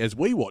present day, as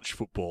we watch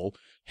football,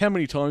 how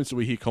many times do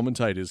we hear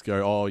commentators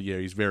go, oh, yeah,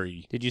 he's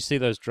very... Did you see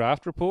those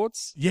draft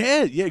reports?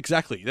 Yeah,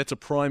 exactly. That's a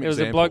prime example. It was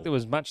a bloke that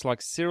was much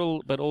like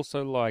Cyril, but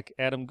also like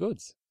Adam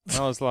Goods. And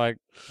I was like,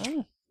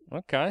 oh,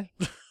 okay.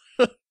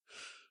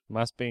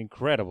 Must be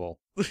incredible.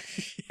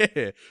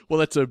 Yeah. Well,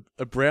 that's a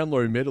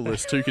Brownlow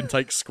medalist who can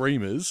take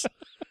screamers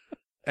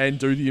and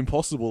do the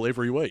impossible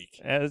every week.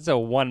 It's a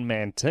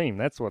one-man team.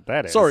 That's what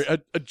that is. Sorry,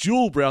 a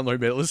dual Brownlow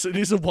medalist. It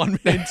is a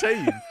one-man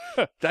team.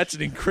 That's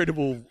an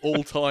incredible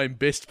all-time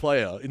best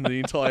player in the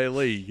entire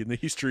league in the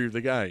history of the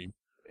game.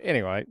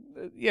 Anyway,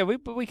 yeah,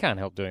 but we can't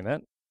help doing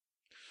that.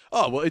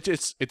 Oh, well,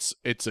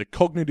 it's a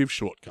cognitive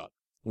shortcut.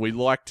 We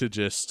like to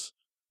just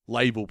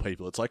label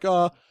people. It's like,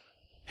 how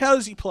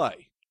does he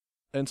play?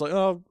 And it's like,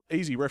 oh,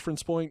 easy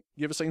reference point.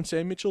 You ever seen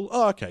Sam Mitchell?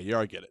 Oh, okay, yeah,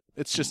 I get it.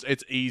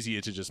 It's easier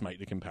to just make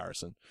the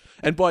comparison.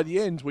 And by the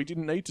end, we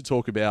didn't need to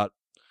talk about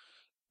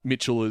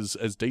Mitchell as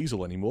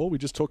Diesel anymore. We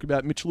just talk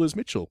about Mitchell as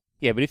Mitchell.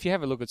 Yeah, but if you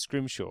have a look at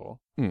Scrimshaw,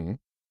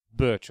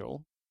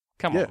 Birchall,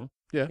 come on.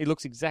 Yeah. He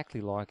looks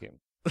exactly like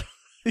him.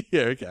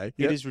 Yeah, okay.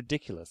 It is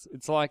ridiculous.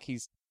 It's like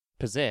he's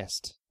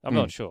possessed. I'm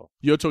not sure.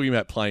 You're talking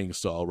about playing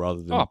style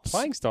rather than... Oh,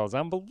 playing style is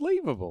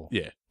unbelievable.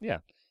 Yeah. Yeah.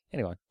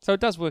 Anyway, so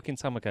it does work in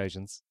some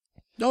occasions.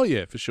 Oh,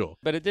 yeah, for sure.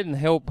 But it didn't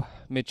help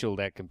Mitchell,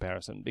 that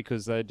comparison,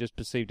 because they just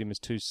perceived him as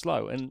too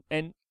slow.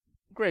 And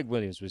Greg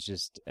Williams was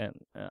just an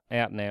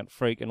out-and-out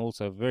freak and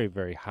also a very,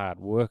 very hard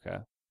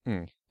worker.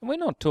 And we're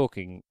not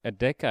talking a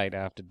decade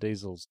after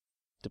Diesel's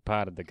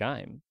departed the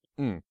game.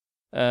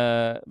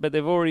 But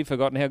they've already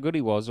forgotten how good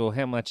he was or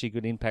how much he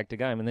could impact a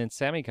game. And then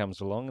Sammy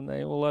comes along and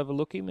they all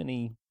overlook him, and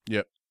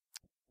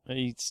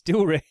he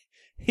still...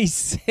 He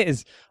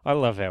says, I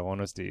love how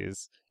honest he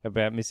is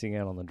about missing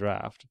out on the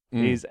draft.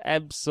 He's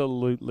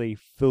absolutely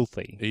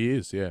filthy. He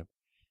is, yeah.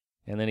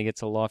 And then he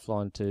gets a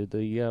lifeline to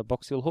the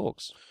Box Hill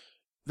Hawks.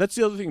 That's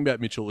the other thing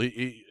about Mitchell.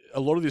 A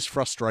lot of this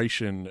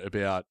frustration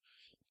about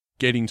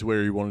getting to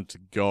where he wanted to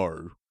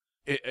go,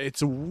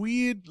 it's a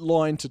weird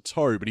line to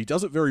toe, but he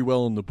does it very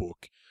well in the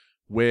book,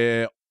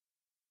 where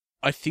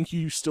I think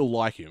you still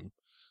like him.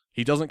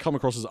 He doesn't come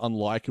across as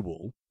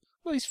unlikable.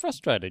 Well, he's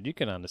frustrated. You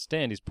can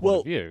understand his point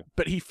of view.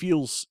 But he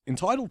feels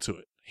entitled to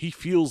it. He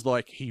feels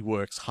like he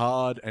works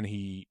hard and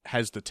he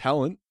has the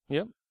talent.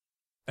 Yep.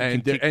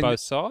 And can kick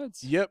both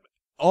sides. Yep.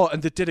 Oh,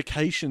 and the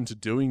dedication to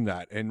doing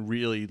that and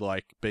really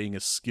like being a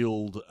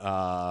skilled,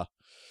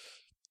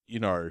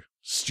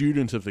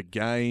 student of the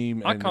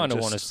game. I kind of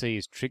want to see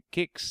his trick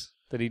kicks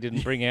that he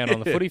didn't bring out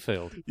on the footy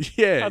field.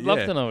 Yeah. I'd love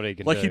to know what he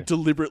can do. Like he'd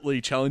deliberately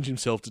challenge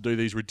himself to do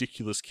these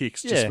ridiculous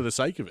kicks just for the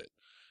sake of it.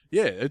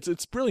 Yeah,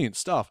 it's brilliant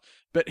stuff.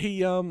 But he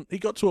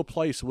got to a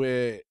place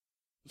where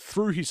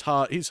through his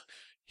heart,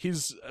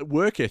 his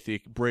work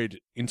ethic bred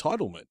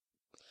entitlement.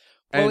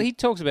 Well, he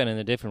talks about it in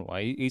a different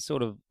way. It's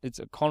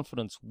a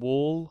confidence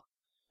wall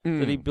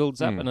that he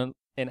builds up, and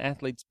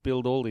athletes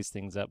build all these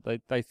things up.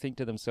 They think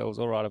to themselves,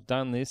 all right, I've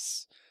done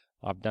this,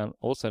 I've done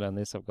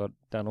this, I've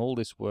done all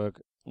this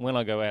work. When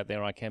I go out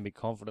there, I can be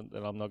confident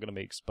that I'm not going to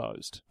be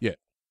exposed. Yeah.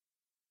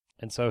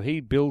 And so he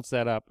builds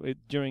that up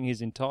during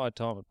his entire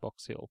time at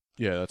Box Hill.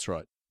 Yeah, that's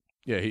right.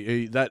 Yeah,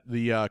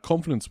 the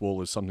confidence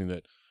wall is something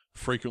that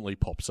frequently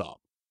pops up.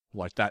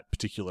 Like that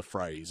particular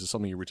phrase is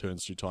something he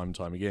returns to time and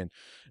time again.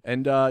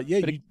 And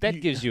that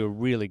gives you a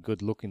really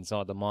good look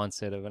inside the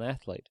mindset of an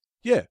athlete.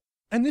 Yeah,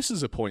 and this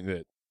is a point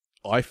that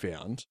I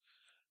found.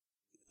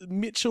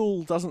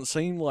 Mitchell doesn't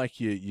seem like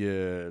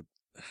your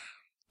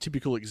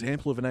typical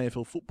example of an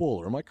AFL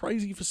footballer. Am I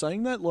crazy for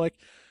saying that? Like,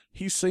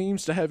 he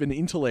seems to have an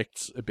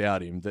intellect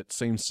about him that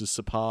seems to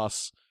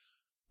surpass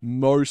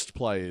most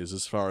players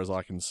as far as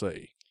I can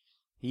see.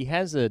 He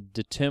has a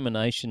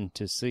determination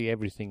to see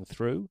everything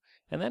through,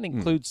 and that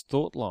includes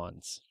thought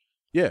lines.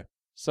 Yeah.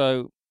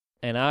 So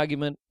an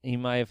argument he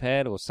may have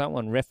had, or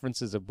someone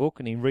references a book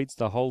and he reads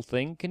the whole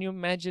thing. Can you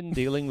imagine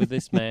dealing with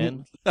this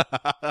man?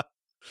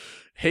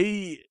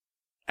 He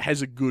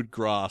has a good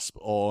grasp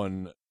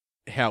on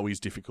how he's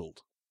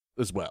difficult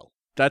as well.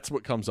 That's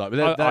what comes up.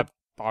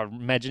 I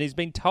imagine he's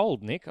been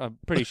told, Nick. I'm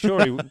pretty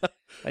sure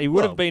he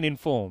would have been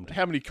informed.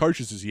 How many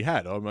coaches has he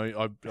had? I mean,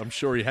 I'm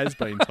sure he has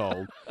been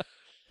told.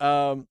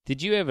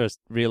 Did you ever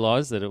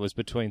realise that it was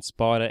between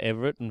Spider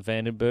Everett and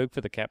Vandenberg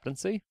for the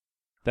captaincy?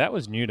 That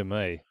was new to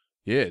me.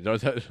 Yeah.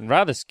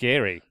 Rather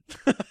scary.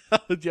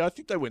 Yeah, I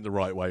think they went the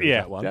right way with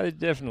that one. Yeah, they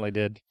definitely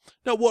did.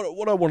 No,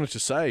 what I wanted to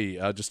say,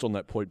 just on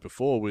that point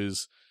before,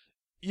 was,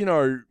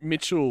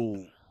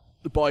 Mitchell,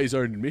 by his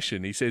own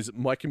admission, he says,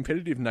 my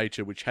competitive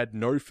nature, which had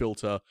no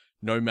filter,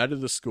 no matter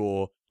the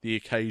score, the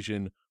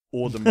occasion,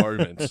 or the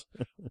moment.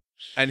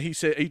 And he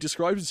said he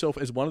describes himself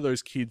as one of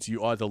those kids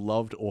you either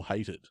loved or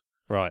hated,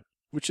 Right.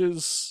 which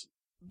is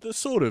the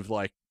sort of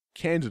like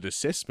candid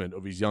assessment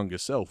of his younger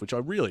self, which I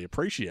really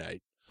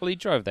appreciate. Well, he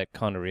drove that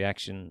kind of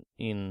reaction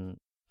in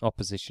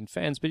opposition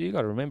fans, but you've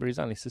got to remember he's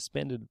only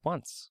suspended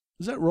once.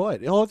 Is that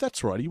right? Oh,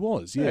 that's right. He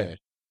was. Yeah.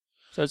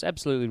 So it's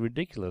absolutely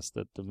ridiculous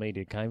that the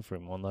media came for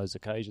him on those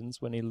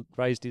occasions when he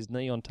raised his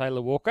knee on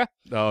Taylor Walker.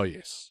 Oh,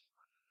 yes.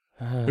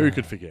 Who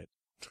could forget?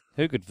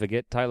 Who could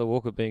forget Taylor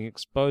Walker being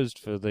exposed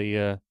for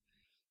the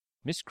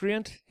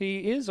miscreant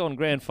he is on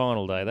Grand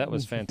Final Day? That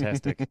was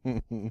fantastic.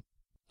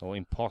 Or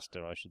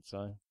imposter, I should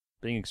say.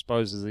 Being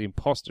exposed as the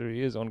imposter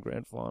he is on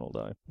Grand Final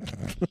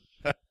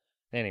Day.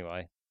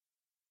 Anyway,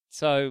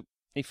 so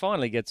he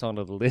finally gets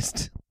onto the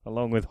list,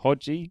 along with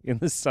Hodgie in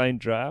the same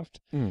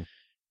draft,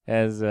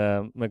 as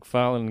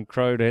McFarlane and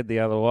Crowe head the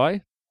other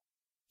way.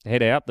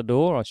 Head out the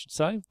door, I should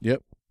say.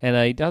 Yep. And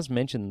he does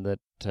mention that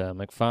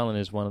McFarlane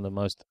is one of the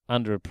most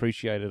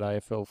underappreciated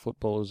AFL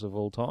footballers of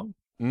all time.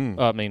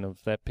 I mean,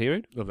 of that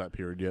period. Of that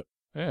period, yep.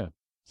 Yeah.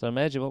 So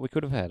imagine what we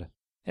could have had.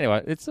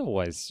 Anyway, it's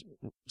always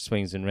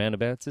swings and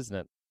roundabouts,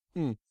 isn't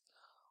it?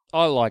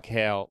 I like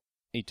how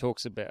he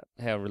talks about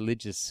how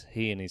religious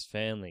he and his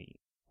family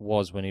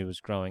was when he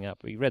was growing up.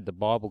 He read the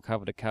Bible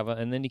cover to cover,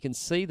 and then you can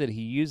see that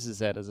he uses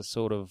that as a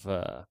sort of,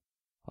 I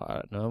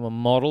don't know, a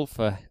model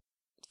for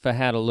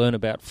how to learn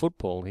about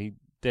football. He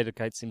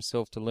dedicates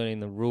himself to learning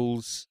the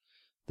rules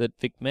that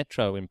Vic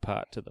Metro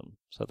impart to them.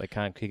 So they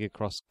can't kick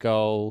across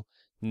goal,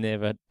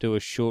 never do a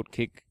short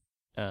kick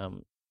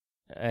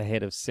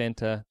ahead of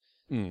centre,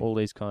 all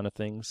these kind of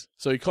things.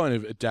 So he kind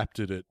of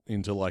adapted it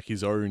into like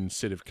his own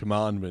set of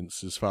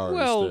commandments as far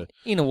Well, as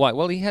in a way.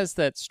 Well, he has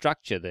that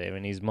structure there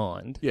in his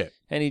mind. Yeah.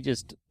 And he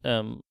just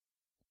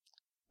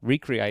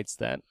recreates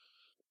that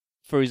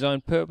for his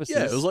own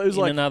purposes in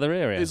another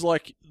area. It's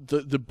like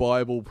the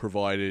Bible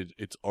provided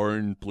its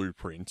own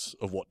blueprint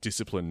of what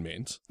discipline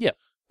meant. Yep.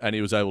 And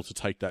he was able to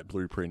take that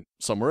blueprint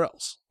somewhere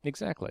else.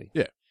 Exactly.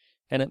 Yeah.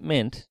 And it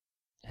meant,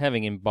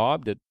 having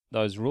imbibed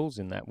those rules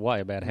in that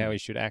way about how he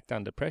should act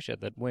under pressure,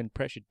 that when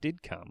pressure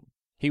did come,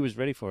 he was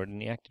ready for it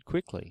and he acted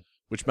quickly.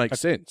 Which makes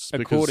sense.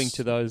 According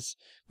to those,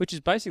 which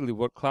is basically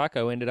what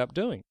Clarko ended up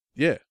doing.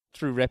 Yeah.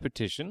 Through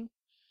repetition,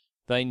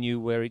 they knew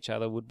where each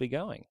other would be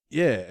going.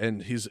 Yeah,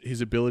 and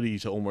his ability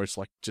to almost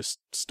like just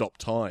stop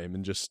time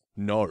and just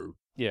know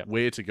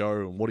where to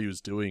go and what he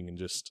was doing and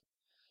just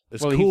as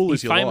cool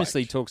as you like. He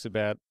famously talks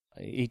about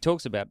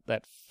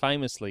that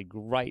famously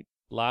great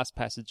last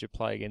passage of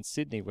play against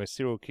Sydney where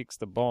Cyril kicks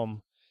the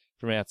bomb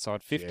from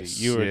outside 50. Yes,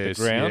 you were at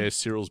the ground. Yeah,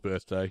 Cyril's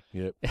birthday.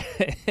 Yep.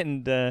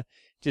 And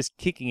just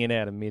kicking it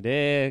out of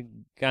midair,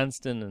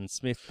 Gunston and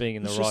Smith being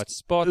in the right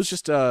spot. It was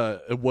just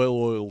a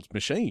well-oiled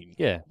machine.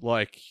 Yeah.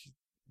 Like,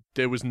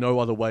 there was no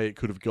other way it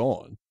could have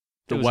gone.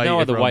 There was no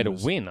other way to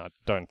win, I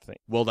don't think.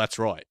 Well, that's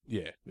right.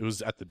 Yeah. It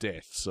was at the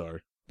death, so.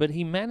 But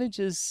he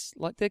manages,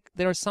 like,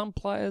 there are some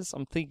players,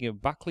 I'm thinking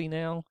of Buckley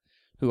now,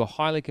 who are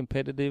highly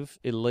competitive,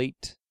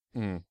 elite,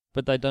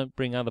 but they don't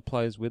bring other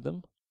players with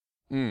them.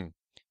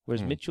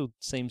 Whereas Mitchell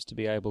seems to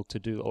be able to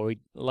do, or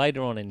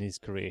later on in his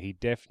career, he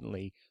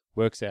definitely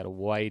works out a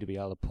way to be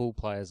able to pull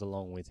players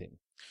along with him.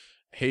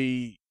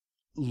 He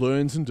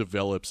learns and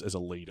develops as a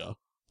leader.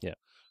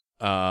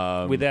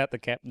 Yeah. Without the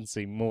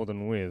captaincy more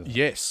than with.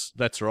 Yes,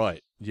 that's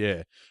right.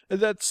 Yeah. And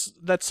that's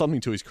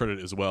something to his credit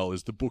as well,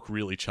 is the book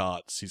really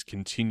charts his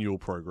continual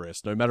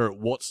progress. No matter at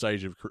what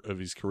stage of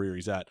his career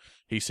he's at,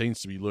 he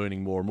seems to be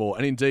learning more and more.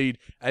 And indeed,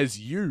 as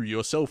you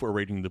yourself are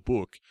reading the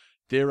book,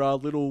 there are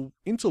little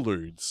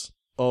interludes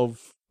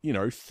of,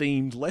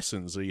 themed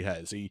lessons that he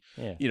has.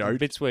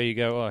 Bits where you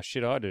go, oh,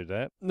 shit, I do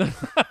that.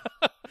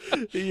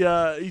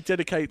 He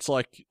dedicates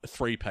like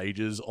 3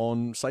 pages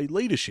on, say,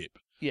 leadership.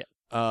 Yeah.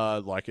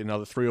 Like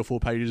another 3 or 4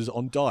 pages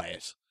on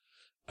diet.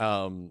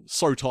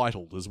 So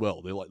titled as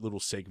well. They're like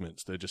little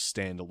segments. They're just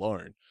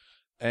standalone.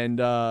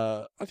 And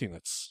I think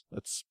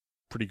that's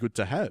pretty good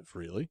to have,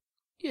 really.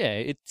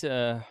 Yeah,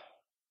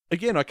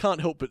 Again, I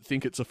can't help but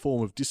think it's a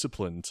form of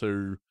discipline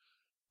to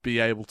be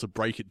able to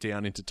break it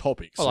down into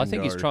topics. Well, I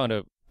think he's trying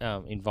to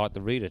invite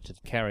the reader to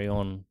carry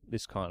on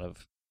this kind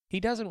of... He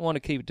doesn't want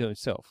to keep it to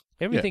himself.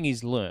 Everything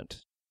he's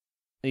learnt,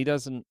 he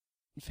doesn't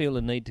feel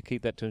the need to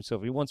keep that to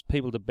himself. He wants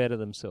people to better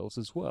themselves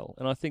as well.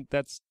 And I think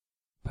that's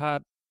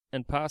part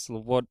and parcel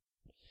of what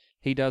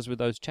he does with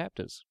those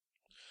chapters.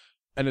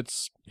 And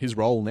it's his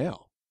role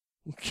now.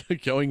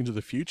 Going into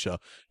the future,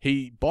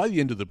 by the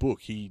end of the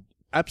book, he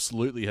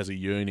absolutely has a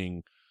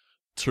yearning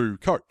to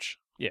coach.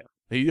 Yeah.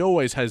 He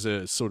always has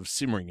a sort of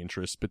simmering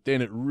interest, but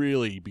then it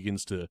really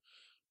begins to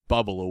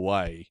bubble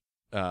away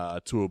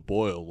to a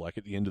boil, like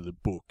at the end of the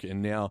book.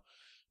 And now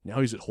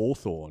he's at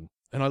Hawthorn,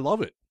 and I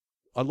love it.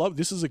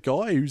 This is a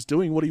guy who's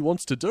doing what he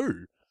wants to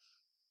do,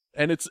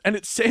 and it's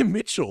Sam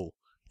Mitchell.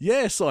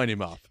 Yeah, sign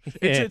him up.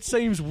 Yeah. It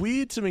seems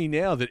weird to me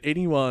now that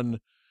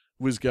anyone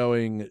was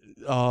going,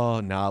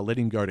 oh, nah, let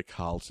him go to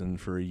Carlton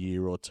for a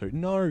year or 2.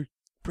 No,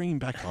 bring him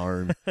back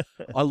home.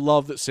 I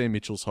love that Sam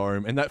Mitchell's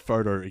home, and that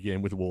photo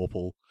again with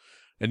Warple.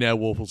 And now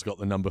Warple's got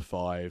the number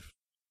 5.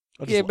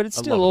 Yeah, but it's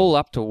still all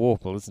up to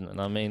Worpel, isn't it?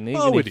 I mean,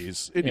 it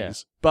is. It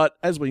is. But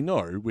as we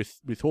know,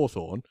 with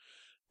Hawthorn,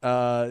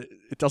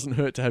 it doesn't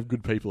hurt to have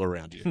good people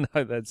around you.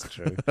 No, that's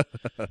true.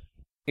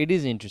 It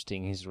is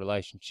interesting, his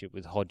relationship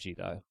with Hodgie,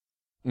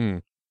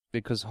 though.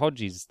 Because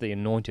Hodgie's the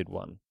anointed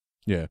one.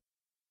 Yeah.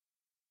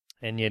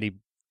 And yet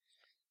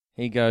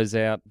he goes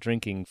out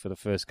drinking for the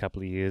first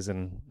couple of years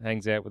and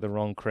hangs out with the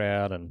wrong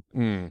crowd.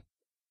 And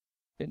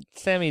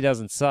Sammy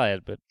doesn't say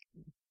it, but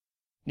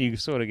you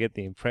sort of get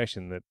the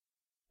impression that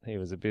he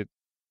was a bit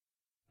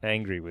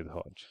angry with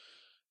Hodge.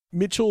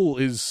 Mitchell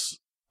is,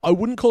 I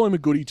wouldn't call him a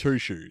goody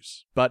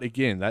two-shoes, but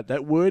again,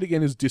 that word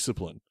again is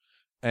discipline.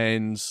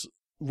 And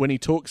when he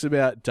talks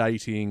about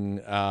dating,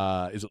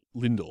 is it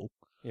Lyndall,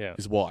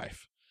 his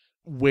wife,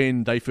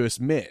 when they first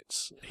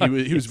met,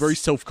 he was very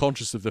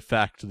self-conscious of the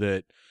fact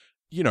that,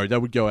 you know, they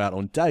would go out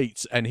on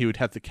dates and he would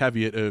have the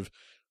caveat of,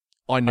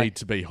 I need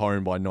to be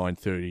home by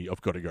 9:30,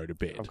 I've got to go to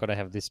bed. I've got to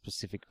have this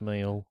specific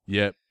meal.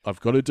 Yep, I've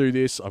got to do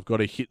this, I've got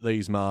to hit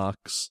these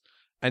marks.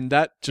 And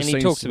that just seems to be...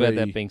 And he talks about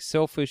that be being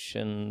selfish,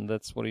 and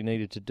that's what he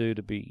needed to do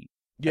to be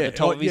at the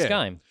top of his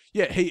game.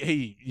 Yeah,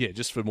 he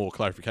just for more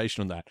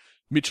clarification on that,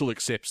 Mitchell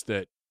accepts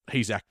that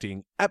he's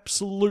acting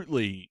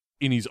absolutely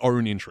in his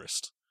own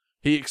interest.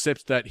 He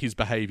accepts that his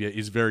behaviour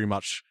is very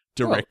much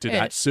directed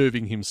at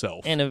serving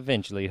himself. And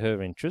eventually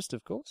her interest,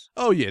 of course.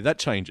 Oh, yeah, that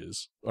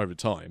changes over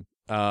time.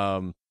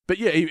 But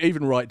yeah,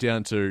 even right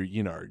down to,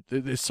 you know,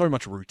 there's so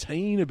much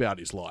routine about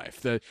his life.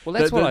 The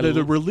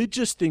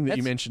religious thing that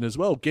you mentioned as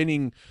well,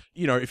 getting,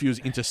 you know, if he was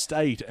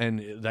interstate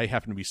and they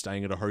happen to be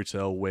staying at a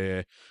hotel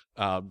where,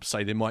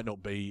 say, there might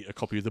not be a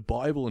copy of the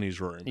Bible in his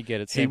room. He'd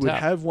get it sent up. He would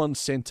have one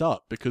sent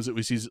up because it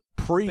was his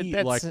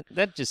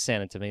that just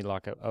sounded to me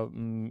like a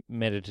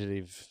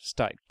meditative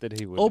state that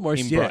he would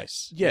almost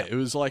embrace. Yeah, it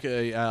was like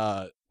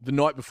the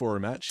night before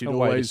a match, he'd way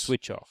always to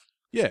switch off.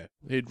 Yeah,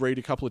 he'd read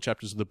a couple of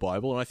chapters of the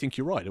Bible, and I think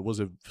you're right. It was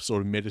a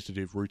sort of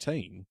meditative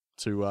routine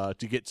to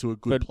get to a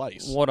good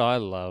place. What I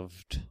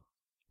loved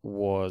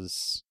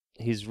was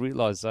his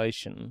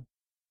realization.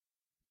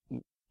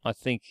 I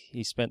think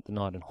he spent the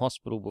night in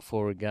hospital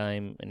before a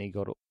game, and he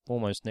got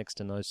almost next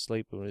to no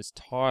sleep. It was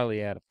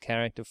entirely out of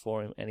character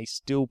for him, and he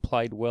still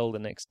played well the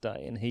next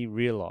day, and he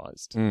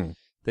realized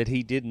that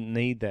he didn't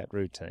need that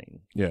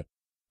routine. Yeah.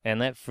 And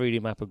that freed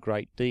him up a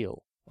great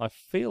deal. I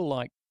feel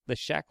like the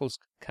shackles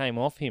came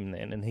off him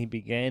then, and he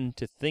began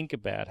to think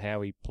about how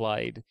he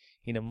played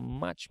in a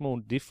much more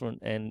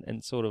different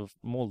and sort of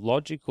more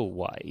logical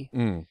way,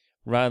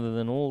 rather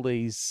than all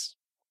these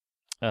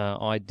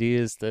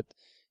ideas that,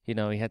 you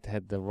know, he had to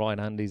have the right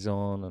undies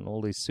on and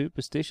all these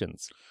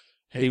superstitions.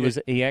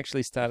 He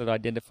actually started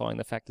identifying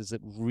the factors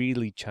that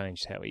really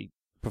changed how he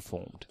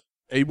performed.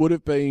 He would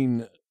have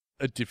been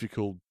a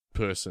difficult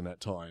person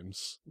at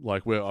times.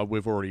 Like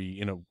we've already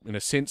in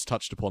a sense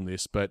touched upon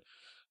this, but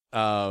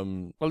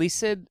well, he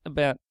said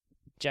about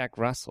Jack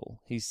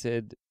Russell, he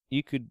said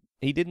he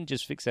didn't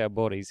just fix our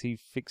bodies, he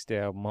fixed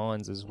our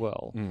minds as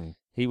well.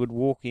 He would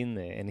walk in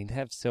there and he'd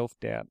have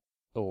self-doubt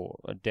or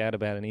a doubt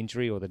about an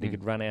injury or that he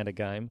could run out a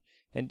game,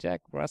 and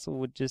Jack Russell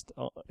would just,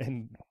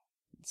 and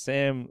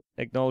Sam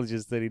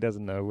acknowledges that he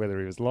doesn't know whether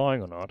he was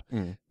lying or not,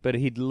 but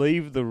he'd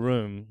leave the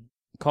room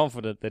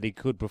confident that he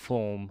could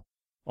perform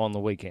on the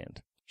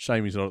weekend.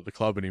 Shame he's not at the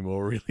club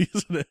anymore, really,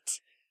 isn't it?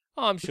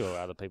 I'm sure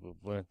other people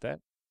have learnt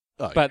that.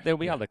 Oh, but there'll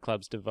be other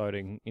clubs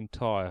devoting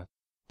entire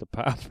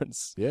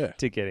departments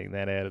to getting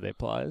that out of their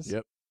players.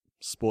 Yep.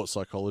 Sports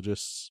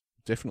psychologists,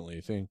 definitely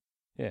a thing.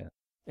 Yeah.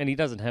 And he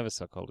doesn't have a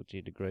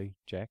psychology degree,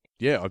 Jack.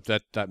 Yeah,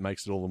 that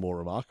makes it all the more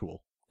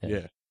remarkable.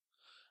 Yeah.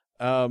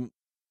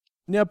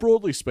 Now,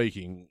 broadly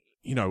speaking,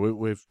 you know,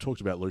 we've talked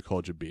about Luke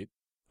Hodge a bit.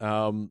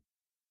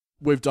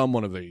 We've done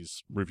one of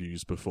these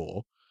reviews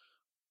before.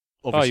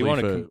 Obviously you want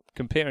to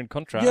compare and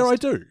contrast? Yeah, I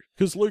do.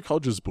 Because Luke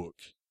Hodge's book...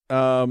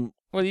 well,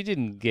 you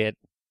didn't get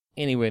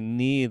anywhere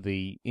near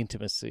the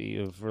intimacy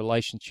of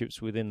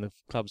relationships within the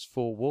club's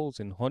four walls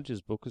in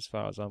Hodge's book, as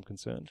far as I'm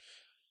concerned.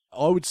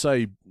 I would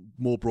say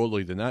more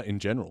broadly than that in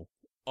general.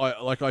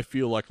 I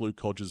feel like Luke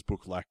Hodge's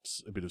book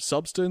lacked a bit of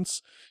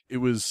substance. It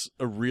was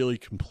a really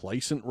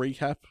complacent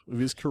recap of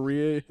his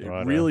career. It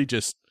really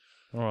just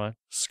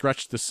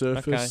scratched the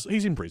surface. Okay.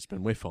 He's in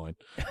Brisbane. We're fine.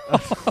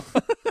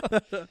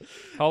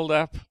 Hold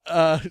up.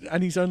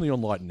 And he's only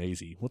on light and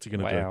easy. What's he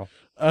going to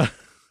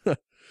do?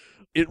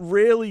 It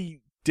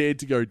rarely dared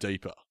to go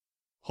deeper,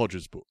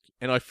 Hodge's book.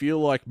 And I feel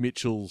like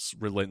Mitchell's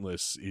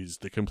Relentless is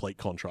the complete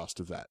contrast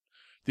of that.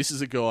 This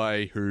is a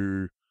guy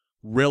who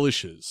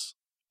relishes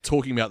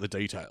talking about the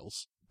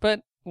details.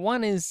 But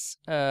one is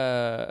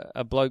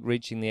a bloke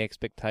reaching the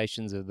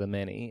expectations of the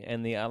many,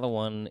 and the other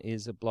one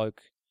is a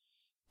bloke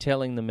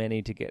telling the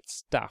many to get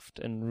stuffed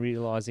and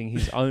realising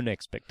his own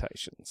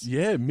expectations.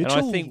 Yeah, Mitchell...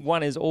 And I think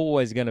one is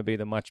always going to be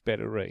the much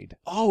better read.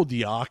 Oh,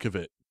 the arc of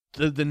it.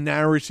 The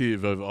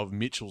narrative of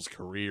Mitchell's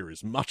career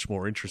is much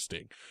more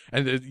interesting.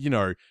 And,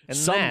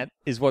 that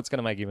is what's going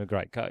to make him a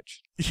great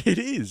coach. It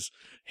is.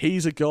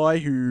 He's a guy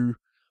who,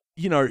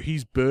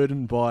 he's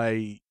burdened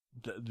by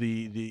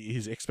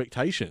his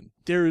expectation.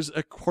 There is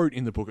a quote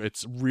in the book.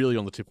 It's really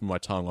on the tip of my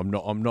tongue.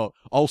 I'm not.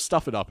 I'll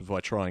stuff it up if I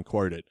try and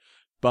quote it.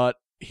 But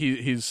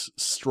his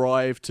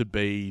strive to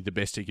be the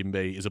best he can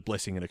be is a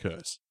blessing and a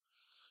curse,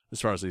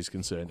 as far as he's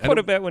concerned. What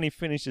about when he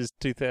finishes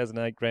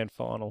 2008 Grand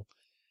Final?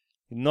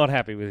 Not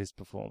happy with his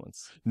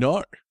performance.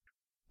 No.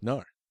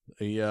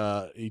 He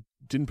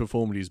didn't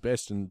perform at his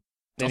best, and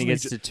then he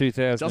gets to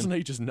 2000. Doesn't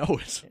he just know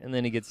it? And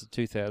then he gets to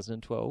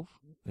 2012.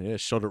 Yeah,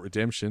 shot at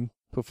redemption.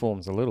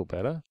 Performs a little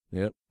better.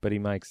 Yep. But he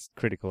makes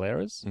critical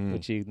errors,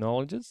 which he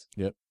acknowledges.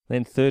 Yep.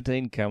 Then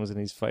 13 comes and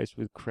he's faced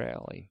with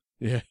Crowley.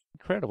 Yeah.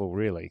 Incredible,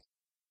 really.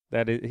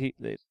 That is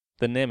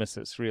the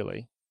nemesis,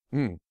 really.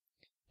 Mm.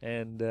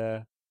 And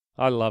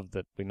I love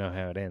that we know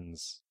how it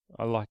ends.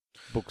 I like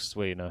books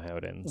where you know how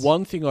it ends.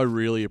 One thing I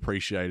really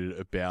appreciated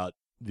about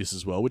this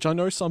as well, which I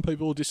know some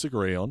people will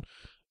disagree on,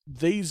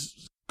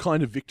 these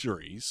kind of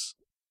victories,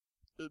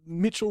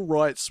 Mitchell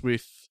writes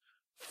with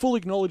full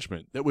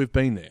acknowledgement that we've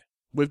been there.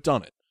 We've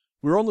done it.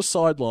 We're on the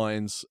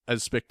sidelines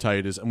as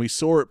spectators and we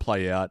saw it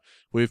play out.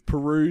 We've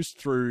perused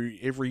through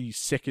every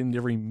second,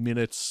 every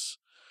minute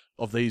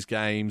of these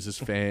games as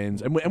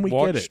fans, and we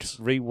get it.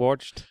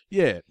 Rewatched.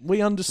 Yeah,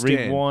 we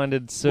understand.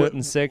 Rewinded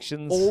certain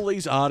sections. All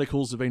these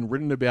articles have been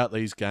written about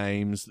these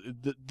games.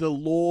 The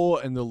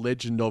lore and the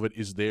legend of it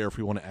is there if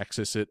we want to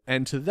access it.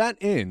 And to that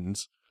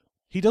end,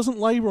 he doesn't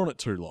labour on it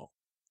too long.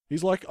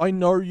 He's like, I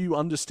know you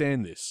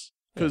understand this.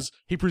 Because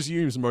he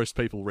presumes most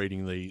people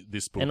reading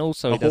this book, and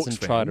also he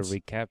doesn't try to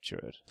recapture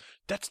it.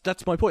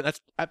 That's my point.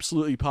 That's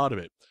absolutely part of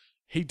it.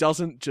 He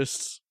doesn't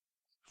just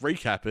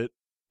recap it.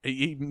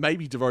 He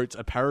maybe devotes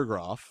a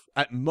paragraph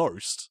at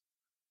most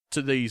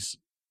to these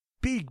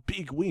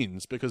big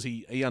wins because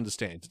he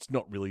understands it's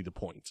not really the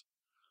point.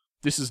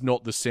 This is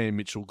not the Sam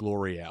Mitchell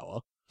glory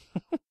hour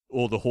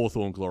or the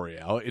Hawthorn glory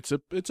hour. It's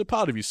a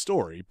part of his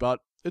story, but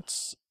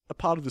it's a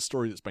part of the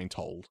story that's been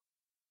told,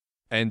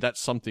 and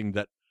that's something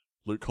that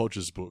Luke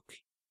Hodges' book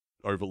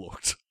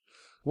overlooked.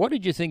 What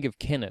did you think of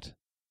Kennett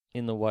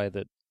in the way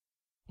that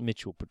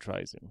Mitchell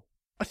portrays him?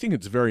 I think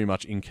it's very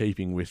much in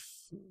keeping with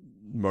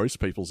most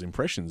people's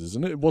impressions,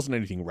 isn't it? It wasn't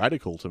anything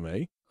radical to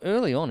me.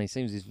 Early on, he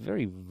seems this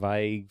very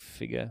vague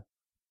figure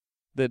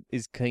that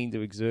is keen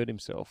to exert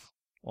himself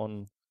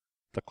on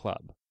the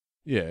club.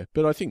 Yeah,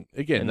 but I think,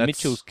 again, and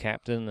Mitchell's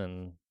captain,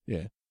 and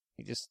yeah,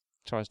 he just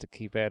tries to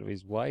keep out of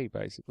his way,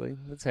 basically.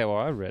 That's how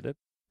I read it.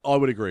 I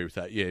would agree with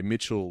that. Yeah,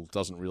 Mitchell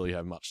doesn't really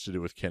have much to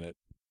do with Kennett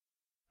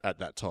at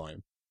that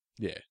time.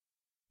 Yeah.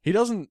 He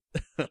doesn't...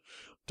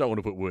 don't want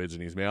to put words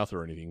in his mouth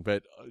or anything,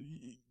 but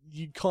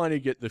you kind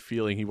of get the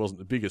feeling he wasn't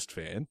the biggest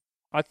fan.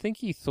 I think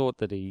he thought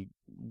that he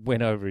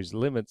went over his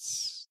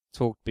limits,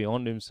 talked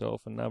beyond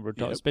himself a number of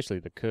times, especially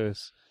the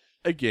curse.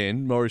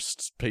 Again,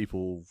 most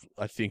people,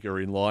 I think, are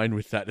in line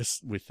with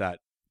that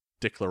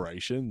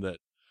declaration that,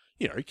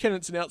 you know,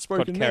 Kennett's an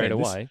outspoken man. Got carried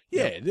away.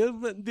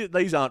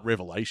 These aren't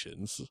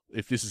revelations,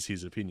 if this is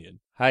his opinion.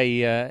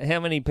 Hey, how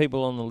many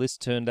people on the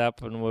list turned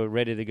up and were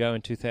ready to go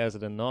in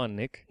 2009,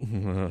 Nick?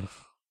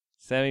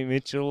 Sammy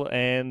Mitchell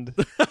and...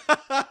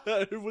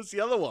 Who was the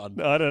other one?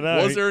 I don't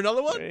know. Was there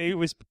another one?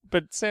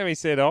 But Sammy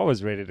said I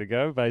was ready to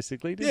go,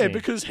 basically, didn't he? Yeah,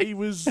 because he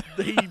was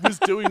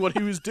doing what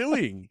he was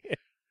doing. Yeah.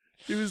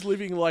 He was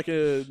living like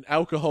an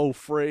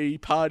alcohol-free,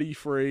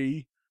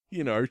 party-free,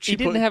 you know... He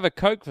didn't have a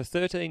Coke for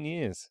 13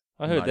 years.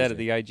 I heard that at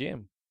the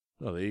AGM.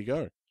 Oh, there you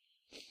go.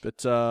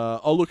 But,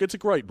 look, it's a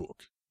great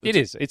book. It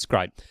is. It's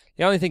great.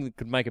 The only thing that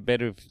could make it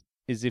better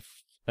is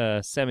if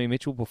Sammy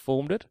Mitchell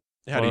performed it.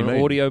 How do you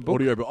mean? Audio book.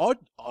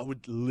 I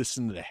would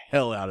listen to the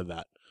hell out of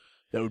that.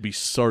 That would be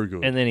so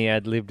good. And then he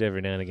ad-libbed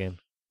every now and again.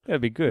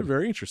 That'd be good.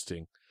 Very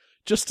interesting.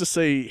 Just to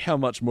see how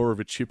much more of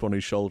a chip on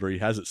his shoulder he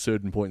has at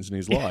certain points in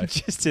his life.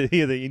 Just to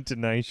hear the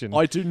intonation.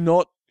 I do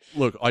not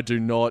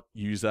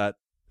use that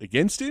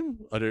against him.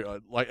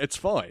 It's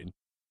fine.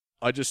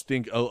 I just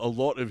think a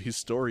lot of his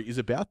story is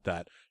about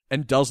that.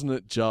 And doesn't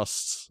it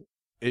just...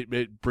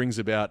 It brings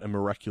about a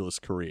miraculous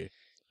career.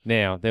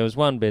 Now, there was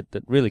one bit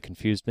that really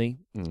confused me.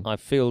 I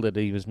feel that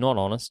he was not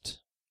honest.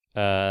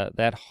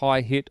 That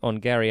high hit on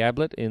Gary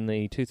Ablett in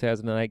the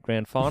 2008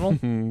 Grand Final.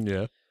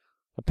 Yeah.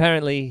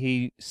 Apparently,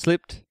 he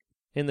slipped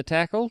in the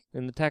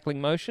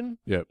tackling motion.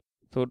 Yep.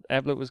 Thought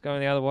Ablett was going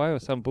the other way or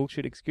some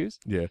bullshit excuse.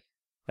 Yeah.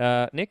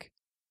 Nick?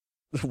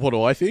 What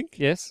do I think?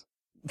 Yes.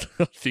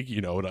 I think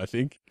you know what I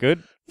think.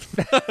 Good.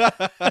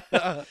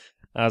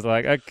 I was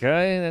like,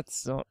 okay,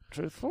 that's not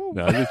truthful.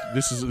 No,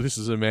 this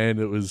is a man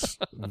that was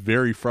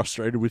very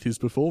frustrated with his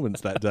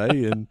performance that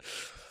day and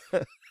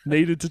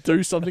needed to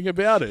do something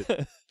about it.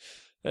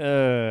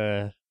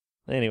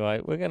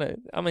 Anyway,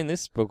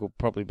 this book will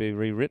probably be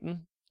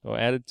rewritten or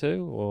added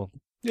to, or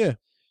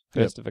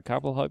first of a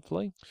couple,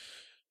 hopefully.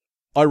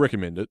 I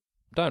recommend it.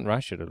 Don't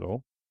rush it at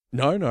all.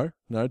 No,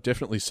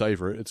 definitely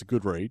savor it. It's a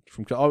good read.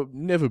 I'm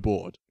never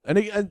bored.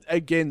 And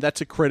again, that's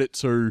a credit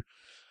to...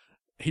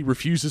 He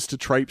refuses to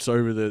traipse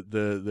over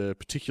the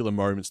particular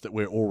moments that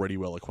we're already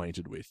well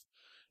acquainted with.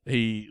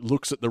 he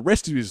looks at the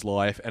rest of his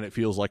life and it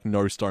feels like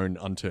no stone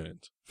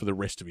unturned for the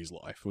rest of his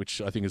life,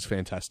 which I think is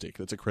fantastic.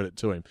 That's a credit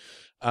to him.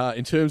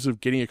 In terms of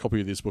getting a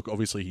copy of this book,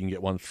 obviously he can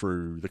get one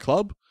through the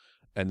club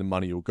and the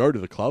money will go to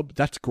the club.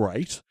 That's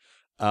great.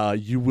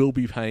 You will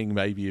be paying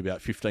maybe about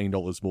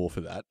 $15 more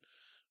for that.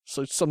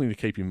 So it's something to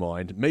keep in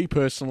mind. Me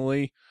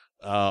personally,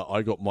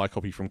 I got my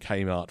copy from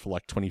Kmart for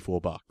like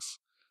 $24.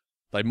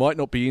 They might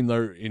not be in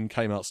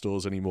Kmart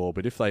stores anymore,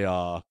 but if they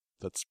are,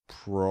 that's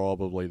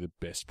probably the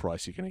best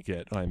price you're going to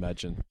get, I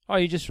imagine. Oh,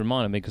 you just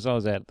reminded me because I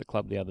was out at the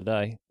club the other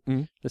day.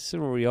 Mm. The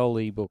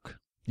Silurioli book.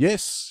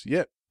 Yes,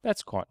 yep.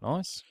 That's quite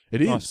nice.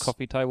 It Nice is.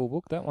 coffee table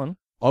book, that one.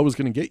 I was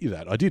going to get you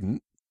that. I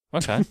didn't.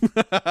 Okay.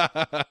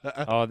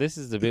 Oh, this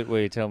is the bit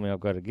where you tell me I've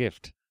got a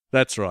gift.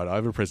 That's right. I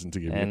have a present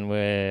to give you. And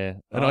where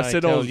And I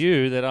said tell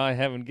you that I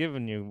haven't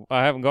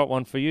got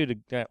one for you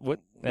to... what?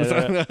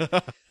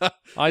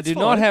 I do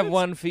not have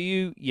one for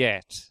you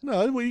yet.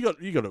 No, well, you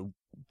got a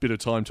bit of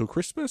time till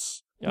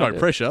Christmas. Yeah, No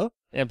pressure.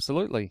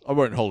 Absolutely. I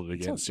won't hold it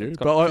against you. It's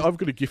But I've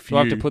got a gift for Do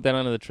I you. have to put that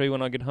under the tree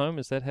when I get home?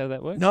 Is that how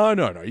that works? No.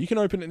 You can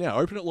open it now.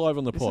 Open it live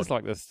on the This pod. is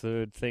like the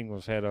third thing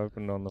we've had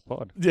opened on the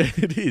pod. Yeah,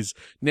 it is.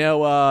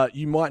 Now,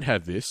 you might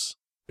have this,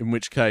 in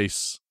which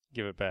case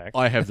Give it back.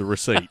 I have the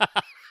receipt.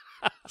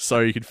 So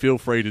you can feel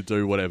free to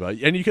do whatever.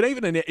 And you can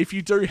even, if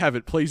you do have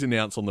it, please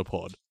announce on the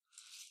pod.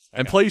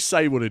 And please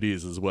say what it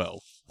is as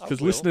well.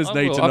 Because listeners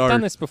need to know. I've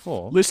done this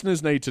before.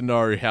 Listeners need to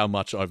know how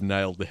much I've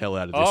nailed the hell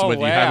out of this, Oh,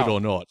 whether you have it wow.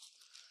 or not.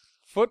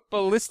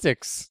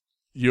 Footballistics.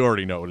 You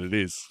already know what it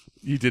is.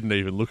 You didn't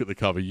even look at the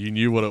cover. You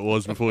knew what it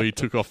was before you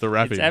took off the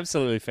wrapping. It's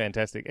absolutely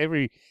fantastic.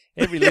 Every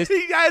list.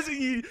 He has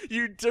it.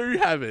 You do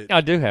have it.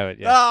 I do have it,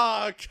 yeah.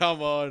 Ah,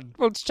 come on.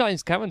 Well, it's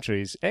James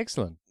Coventry's.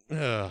 Excellent.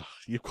 Ugh,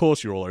 of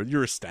course you're all over.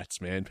 You're a stats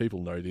man.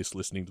 People know this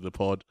listening to the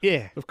pod.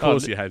 Yeah. Of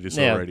course you had this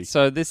now, already.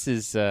 So this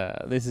is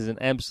an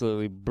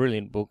absolutely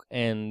brilliant book,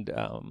 and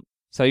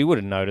so you would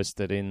have noticed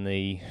that in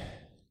the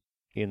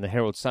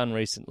Herald Sun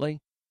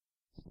recently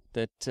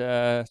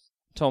that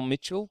Tom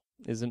Mitchell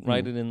isn't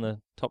rated in the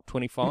top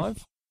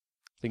 25,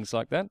 things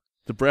like that.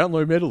 The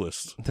Brownlow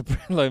medalist. The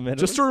Brownlow medalist.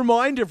 Just to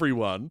remind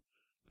everyone,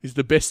 he's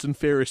the best and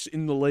fairest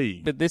in the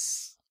league. But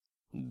this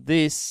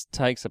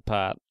takes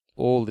apart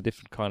all the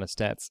different kind of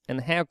stats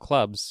and how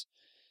clubs,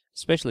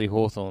 especially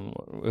Hawthorn,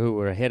 who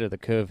were ahead of the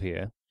curve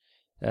here,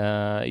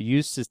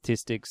 use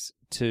statistics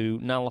to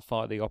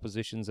nullify the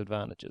opposition's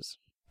advantages.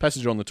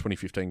 Passage on the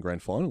 2015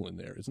 grand final in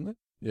there, isn't there?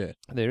 Yeah.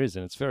 There is,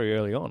 and it's very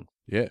early on.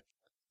 Yeah.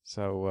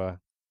 So,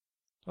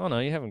 oh no,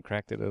 you haven't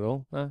cracked it at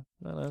all. No,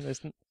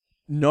 there's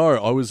No,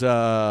 I was...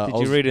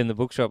 Did you read it in the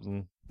bookshop?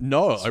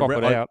 No, swap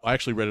it out? I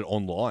actually read it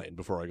online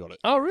before I got it.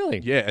 Oh, really?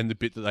 Yeah, and the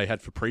bit that they had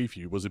for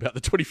preview was about the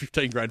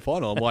 2015 grand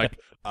final. I'm like,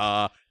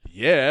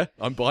 yeah,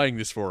 I'm buying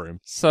this for him.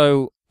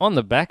 So, on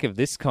the back of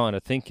this kind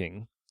of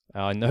thinking,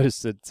 I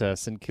noticed that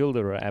St Kilda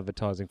are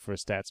advertising for a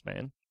stats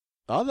man.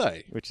 Are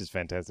they? Which is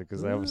fantastic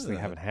because they obviously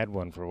haven't had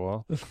one for a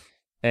while.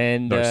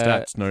 And No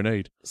stats, no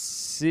need.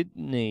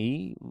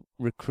 Sydney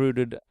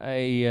recruited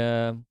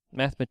a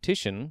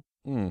mathematician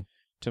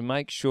to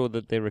make sure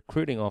that their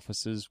recruiting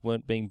officers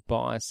weren't being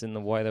biased in the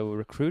way they were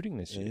recruiting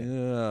this year.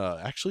 Yeah,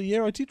 actually,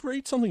 yeah, I did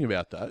read something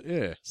about that,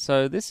 yeah.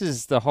 So this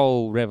is the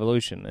whole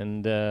revolution,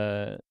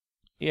 and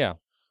yeah.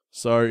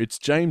 So it's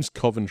James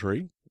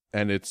Coventry,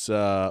 and it's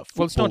Well,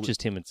 it's not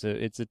just him, it's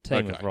a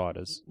team of Okay.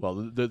 writers. Well,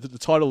 the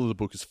title of the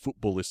book is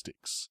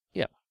Footballistics.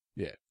 Yeah.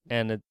 Yeah.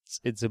 And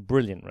it's a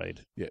brilliant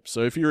read. Yeah,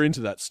 so if you're into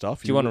that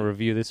stuff... Do you want to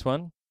review this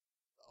one?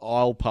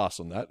 I'll pass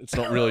on that. It's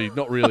not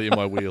really in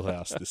my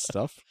wheelhouse, this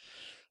stuff.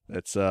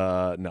 It's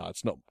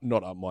it's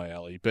not up my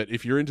alley. But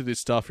if you're into this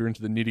stuff, you're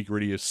into the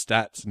nitty-gritty of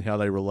stats and how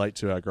they relate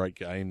to our great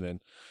game, then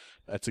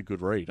that's a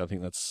good read. I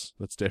think that's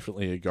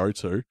definitely a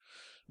go-to.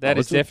 That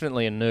is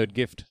definitely a nerd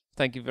gift.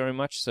 Thank you very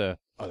much, sir.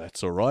 Oh,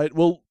 that's all right.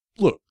 Well,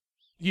 look,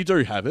 you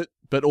do have it,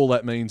 but all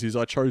that means is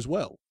I chose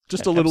well.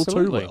 Just a little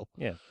Absolutely. too well.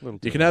 Yeah, a little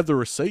too You can well. have the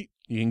receipt.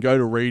 You can go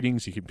to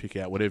readings. You can pick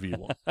out whatever you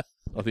want.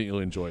 I think you'll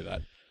enjoy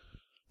that.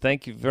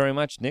 Thank you very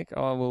much, Nick.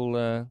 I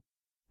will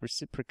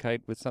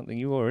reciprocate with something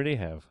you already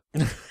have.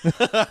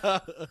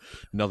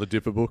 Another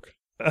Dipper book.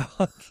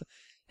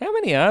 How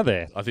many are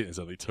there? I think there's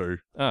only 2.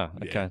 Oh,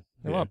 okay.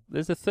 Yeah. Well,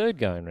 there's a third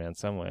going around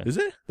somewhere. Is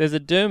there? There's a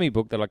Dermy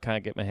book that I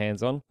can't get my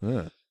hands on.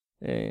 Yeah.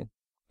 Yeah.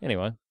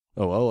 Anyway,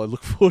 Oh, well, I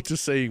look forward to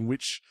seeing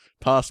which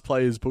past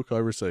player's book I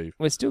receive.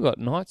 we've still got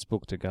Knight's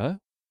book to go.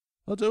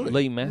 I'll do it.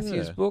 Lee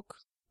Matthews' Yeah. book.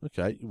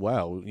 Okay.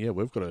 Wow. Yeah,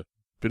 we've got a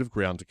bit of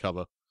ground to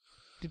cover.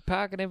 Did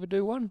Parkin ever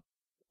do one?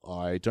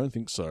 I don't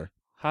think so.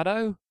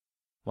 Hutto?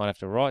 Might have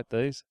to write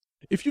these.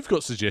 If you've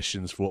got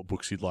suggestions for what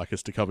books you'd like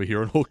us to cover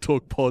here on Hawk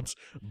Talk Pod's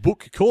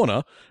Book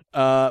Corner,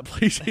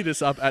 please hit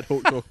us up at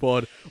Hawk Talk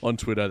Pod on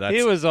Twitter. That's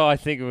Here was I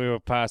thinking we were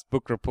past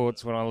book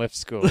reports when I left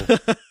school.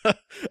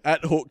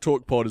 at Hawk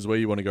Talk Pod is where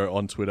you want to go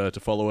on Twitter to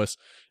follow us.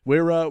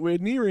 We're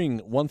nearing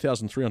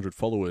 1,300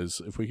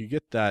 followers. If we could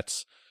get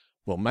that,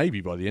 well,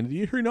 maybe by the end of the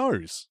year, who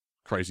knows?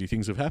 crazy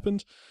things have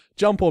happened.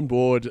 Jump on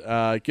board,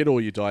 get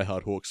all your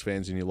diehard Hawks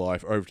fans in your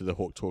life over to the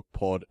Hawk Talk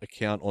Pod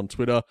account on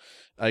Twitter.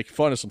 You can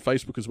find us on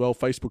Facebook as well,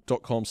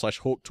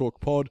 facebook.com/Hawk Talk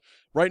Pod.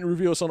 Rate and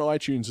review us on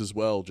iTunes as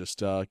well. Just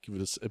give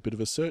us a bit of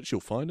a search,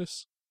 you'll find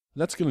us.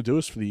 And that's going to do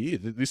us for the year.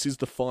 This is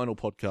the final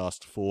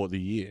podcast for the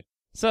year.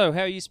 So,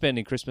 how are you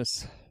spending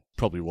Christmas?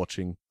 Probably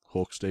watching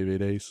Hawks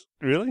DVDs.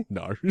 Really?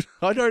 No,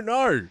 I don't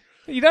know.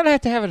 You don't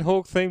have to have it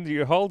Hawk themed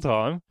your whole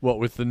time. What,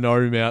 with the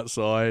gnome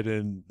outside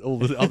and all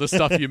the other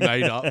stuff you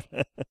made up?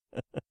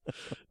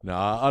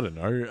 Nah, I don't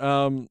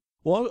know.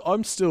 Well,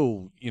 I'm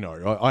still,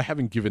 I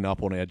haven't given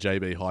up on our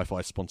JB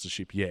Hi-Fi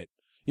sponsorship yet.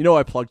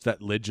 I plugged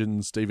that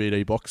Legends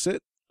DVD box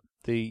set.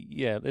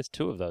 There's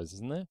 2 of those,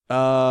 isn't there?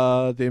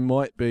 There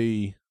might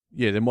be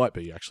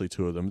actually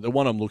 2 of them. The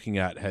one I'm looking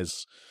at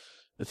has,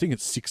 I think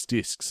it's 6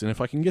 discs, and if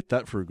I can get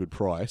that for a good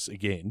price,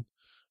 again,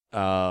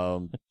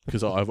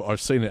 because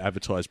I've seen it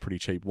advertised pretty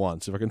cheap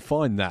once. If I can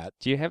find that,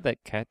 do you have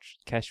that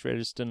cash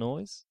register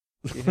noise?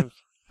 Do you have...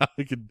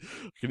 I can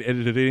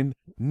edit it in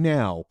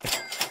now.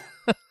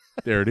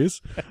 There it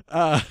is.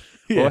 Yeah.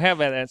 Or how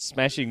about that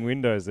smashing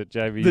windows that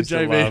JB used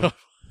to love?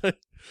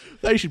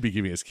 They should be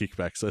giving us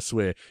kickbacks, I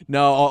swear.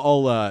 No,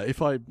 I'll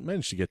if I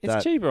manage to get that.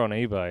 It's cheaper on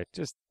eBay.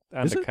 Just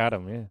undercut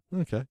them, yeah.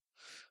 Okay.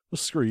 Well,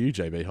 screw you,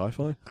 JB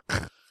Hi-Fi.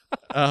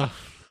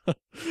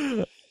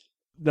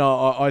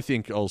 No, I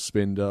think I'll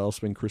spend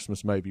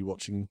Christmas maybe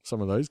watching some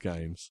of those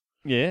games.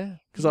 Yeah,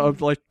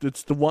 because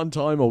it's the one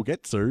time I'll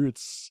get to.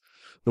 It's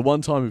the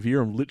one time of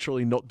year I'm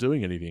literally not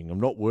doing anything.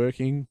 I'm not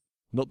working,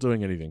 not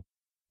doing anything.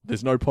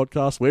 There's no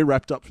podcast. We're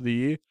wrapped up for the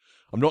year.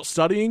 I'm not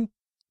studying.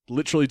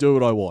 Literally do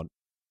what I want.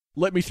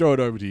 Let me throw it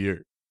over to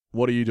you.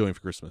 What are you doing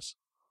for Christmas?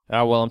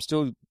 Well, I'm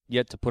still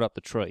yet to put up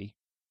the tree.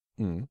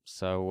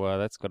 So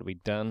that's got to be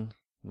done.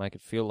 Make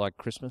it feel like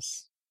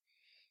Christmas.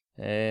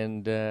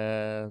 And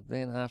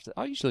then after,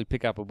 I usually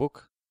pick up a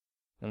book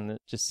and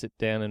just sit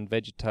down and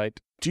vegetate.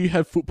 Do you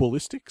have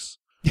footballistics?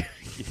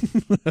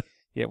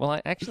 Yeah, well,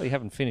 I actually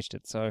haven't finished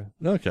it, so...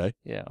 Okay.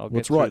 Yeah, I'll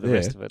get through the there.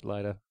 rest of it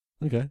later.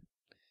 Okay.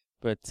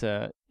 But,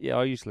 I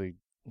usually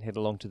head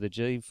along to the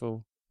G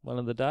for one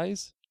of the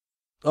days.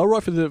 Oh,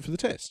 right, for the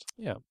test?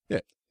 Yeah.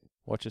 Yeah.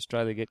 Watch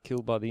Australia get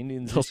killed by the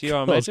Indians this year,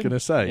 I imagine. I was going to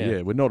say,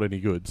 yeah, we're not any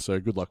good, so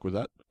good luck with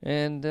that.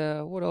 And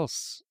what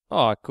else?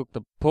 Oh, I cooked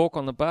the pork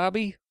on the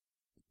barbie.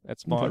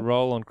 That's my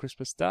role on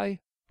Christmas Day.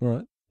 All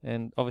right.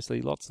 And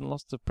obviously lots and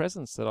lots of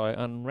presents that I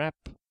unwrap,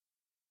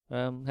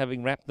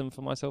 having wrapped them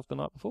for myself the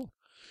night before.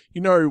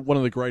 One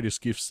of the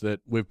greatest gifts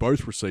that we've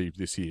both received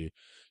this year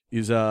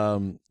is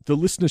the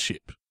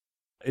listenership.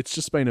 It's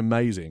just been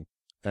amazing.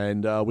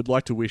 And we'd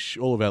like to wish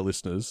all of our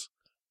listeners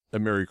a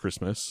Merry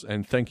Christmas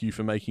and thank you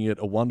for making it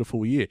a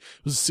wonderful year.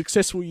 It was a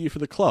successful year for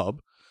the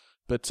club,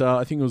 but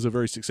I think it was a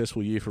very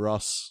successful year for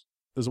us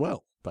as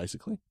well,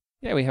 basically.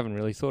 Yeah, we haven't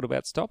really thought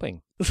about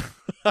stopping.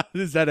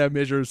 Is that our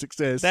measure of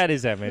success? That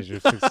is our measure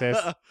of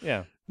success,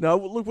 yeah. No,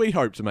 look, we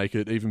hope to make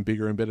it even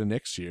bigger and better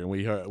next year, and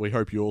we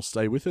hope you all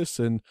stay with us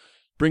and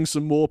bring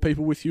some more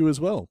people with you as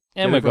well.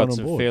 And we've got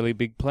some fairly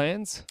big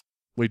plans.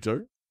 We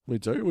do. We're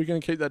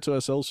going to keep that to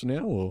ourselves for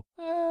now, or?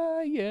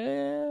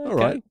 Yeah. All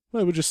right.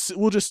 Well,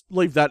 we'll just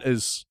leave that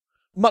as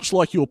much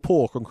like your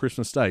pork on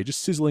Christmas Day,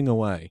 just sizzling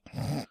away.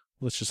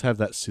 Let's just have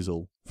that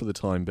sizzle for the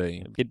time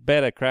being. It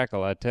better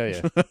crackle, I tell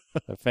you.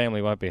 The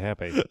family won't be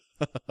happy.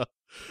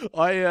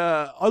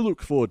 I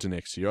look forward to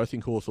next year. I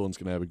think Hawthorn's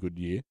going to have a good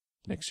year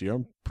next year.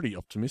 I'm pretty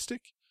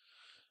optimistic.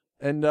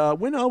 And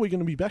when are we going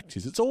to be back,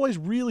 Tiz? It's always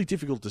really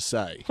difficult to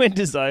say. When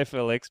does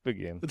AFLX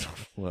begin?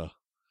 Well,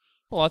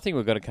 I think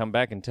we've got to come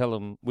back and tell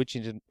them which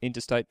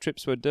interstate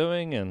trips we're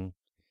doing and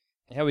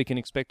how we can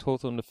expect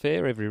Hawthorn to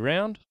fare every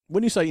round.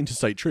 When you say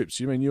interstate trips,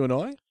 you mean you and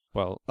I?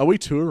 Well, are we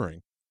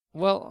touring?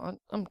 Well,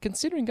 I'm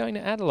considering going to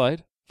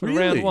Adelaide for really?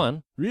 round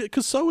 1. Really?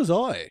 Because so was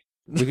I.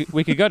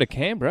 We could go to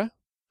Canberra.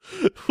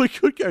 We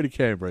could go to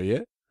Canberra,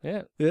 yeah?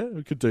 Yeah. Yeah,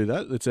 we could do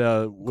that. That's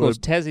our... Of course,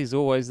 Tassie's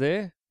always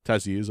there.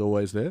 Tassie is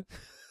always there.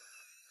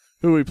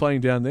 Who are we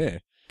playing down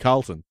there?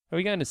 Carlton. Are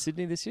we going to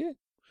Sydney this year?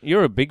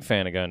 You're a big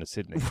fan of going to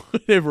Sydney.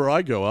 Whenever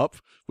I go up,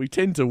 we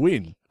tend to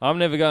win. I'm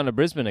never going to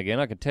Brisbane again,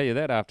 I can tell you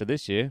that after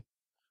this year.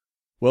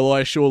 Well,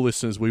 I assure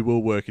listeners we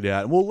will work it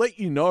out. And we'll let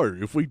you know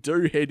if we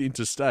do head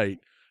interstate.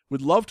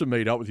 We'd love to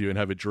meet up with you and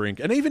have a drink.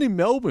 And even in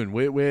Melbourne,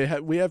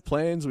 we have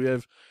plans. We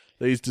have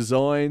these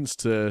designs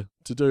to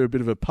do a bit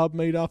of a pub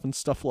meet-up and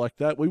stuff like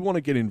that. We want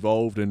to get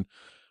involved and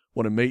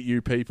want to meet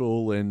you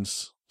people and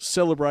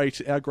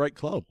celebrate our great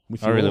club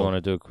with you. I really want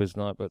to do a quiz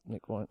night, but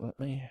Nick won't let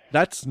me.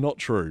 That's not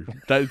true.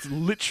 That's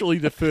literally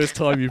the first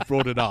time you've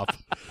brought it up.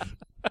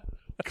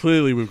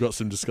 Clearly, we've got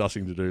some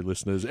discussing to do,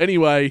 listeners.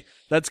 Anyway,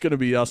 that's going to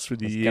be us for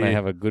the year. Going to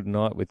have a good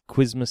night with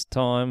Quizmas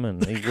time,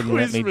 and he wouldn't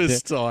let me.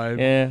 Quizmas time.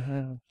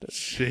 Yeah.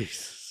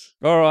 Jeez.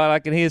 All right, I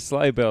can hear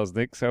sleigh bells,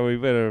 Nick. So we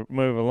better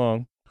move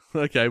along.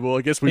 Okay. Well,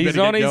 I guess we He's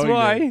better on get his going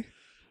way. then.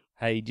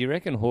 Hey, do you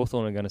reckon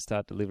Hawthorn are going to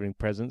start delivering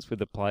presents with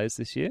the players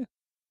this year?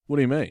 What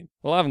do you mean?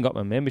 Well, I haven't got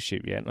my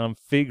membership yet, and I'm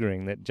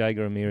figuring that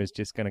Jager Amir is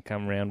just going to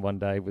come round one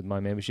day with my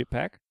membership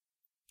pack.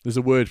 There's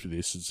a word for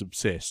this. It's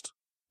obsessed.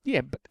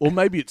 Yeah, but... Or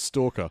maybe it's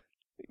stalker.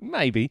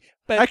 Maybe.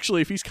 But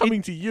Actually, if he's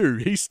coming to you,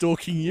 he's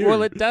stalking you.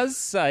 Well, it does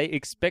say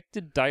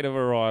expected date of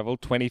arrival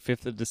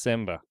 25th of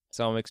December.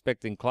 So I'm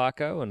expecting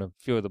Clarko and a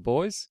few of the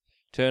boys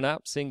turn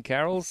up, sing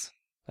carols.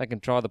 They can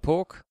try the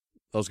pork.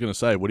 I was going to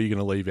say, what are you going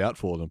to leave out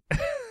for them?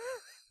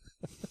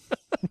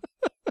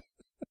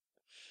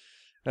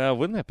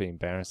 Wouldn't that be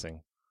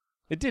embarrassing?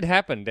 It did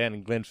happen down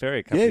in Glenferrie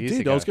a couple of years it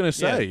did. ago. I was going to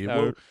say,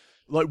 Yeah,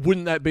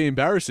 wouldn't that be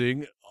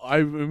embarrassing?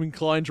 I'm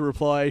inclined to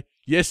reply,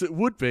 yes, it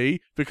would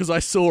be, because I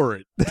saw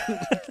it.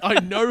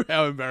 I know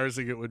how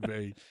embarrassing it would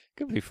be.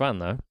 could be fun,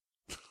 though.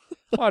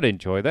 I'd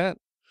enjoy that.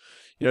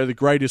 You know, the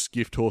greatest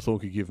gift Hawthorn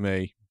could give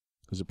me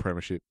is a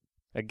premiership.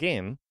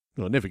 Again?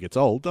 Well, it never gets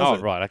old, does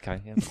it? Oh, right,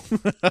 okay. Yeah.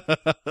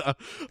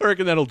 I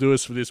reckon that'll do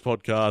us for this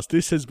podcast.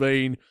 This has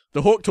been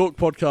the Hawk Talk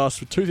podcast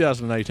for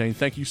 2018.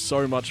 Thank you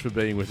so much for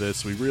being with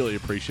us. We really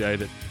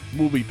appreciate it.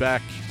 We'll be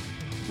back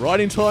right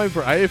in time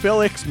for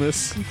AFL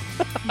Xmas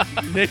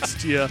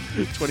next year,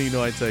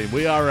 2019.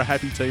 We are a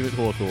happy team at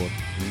Hawthorn.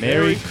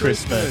 Merry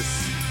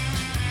Christmas.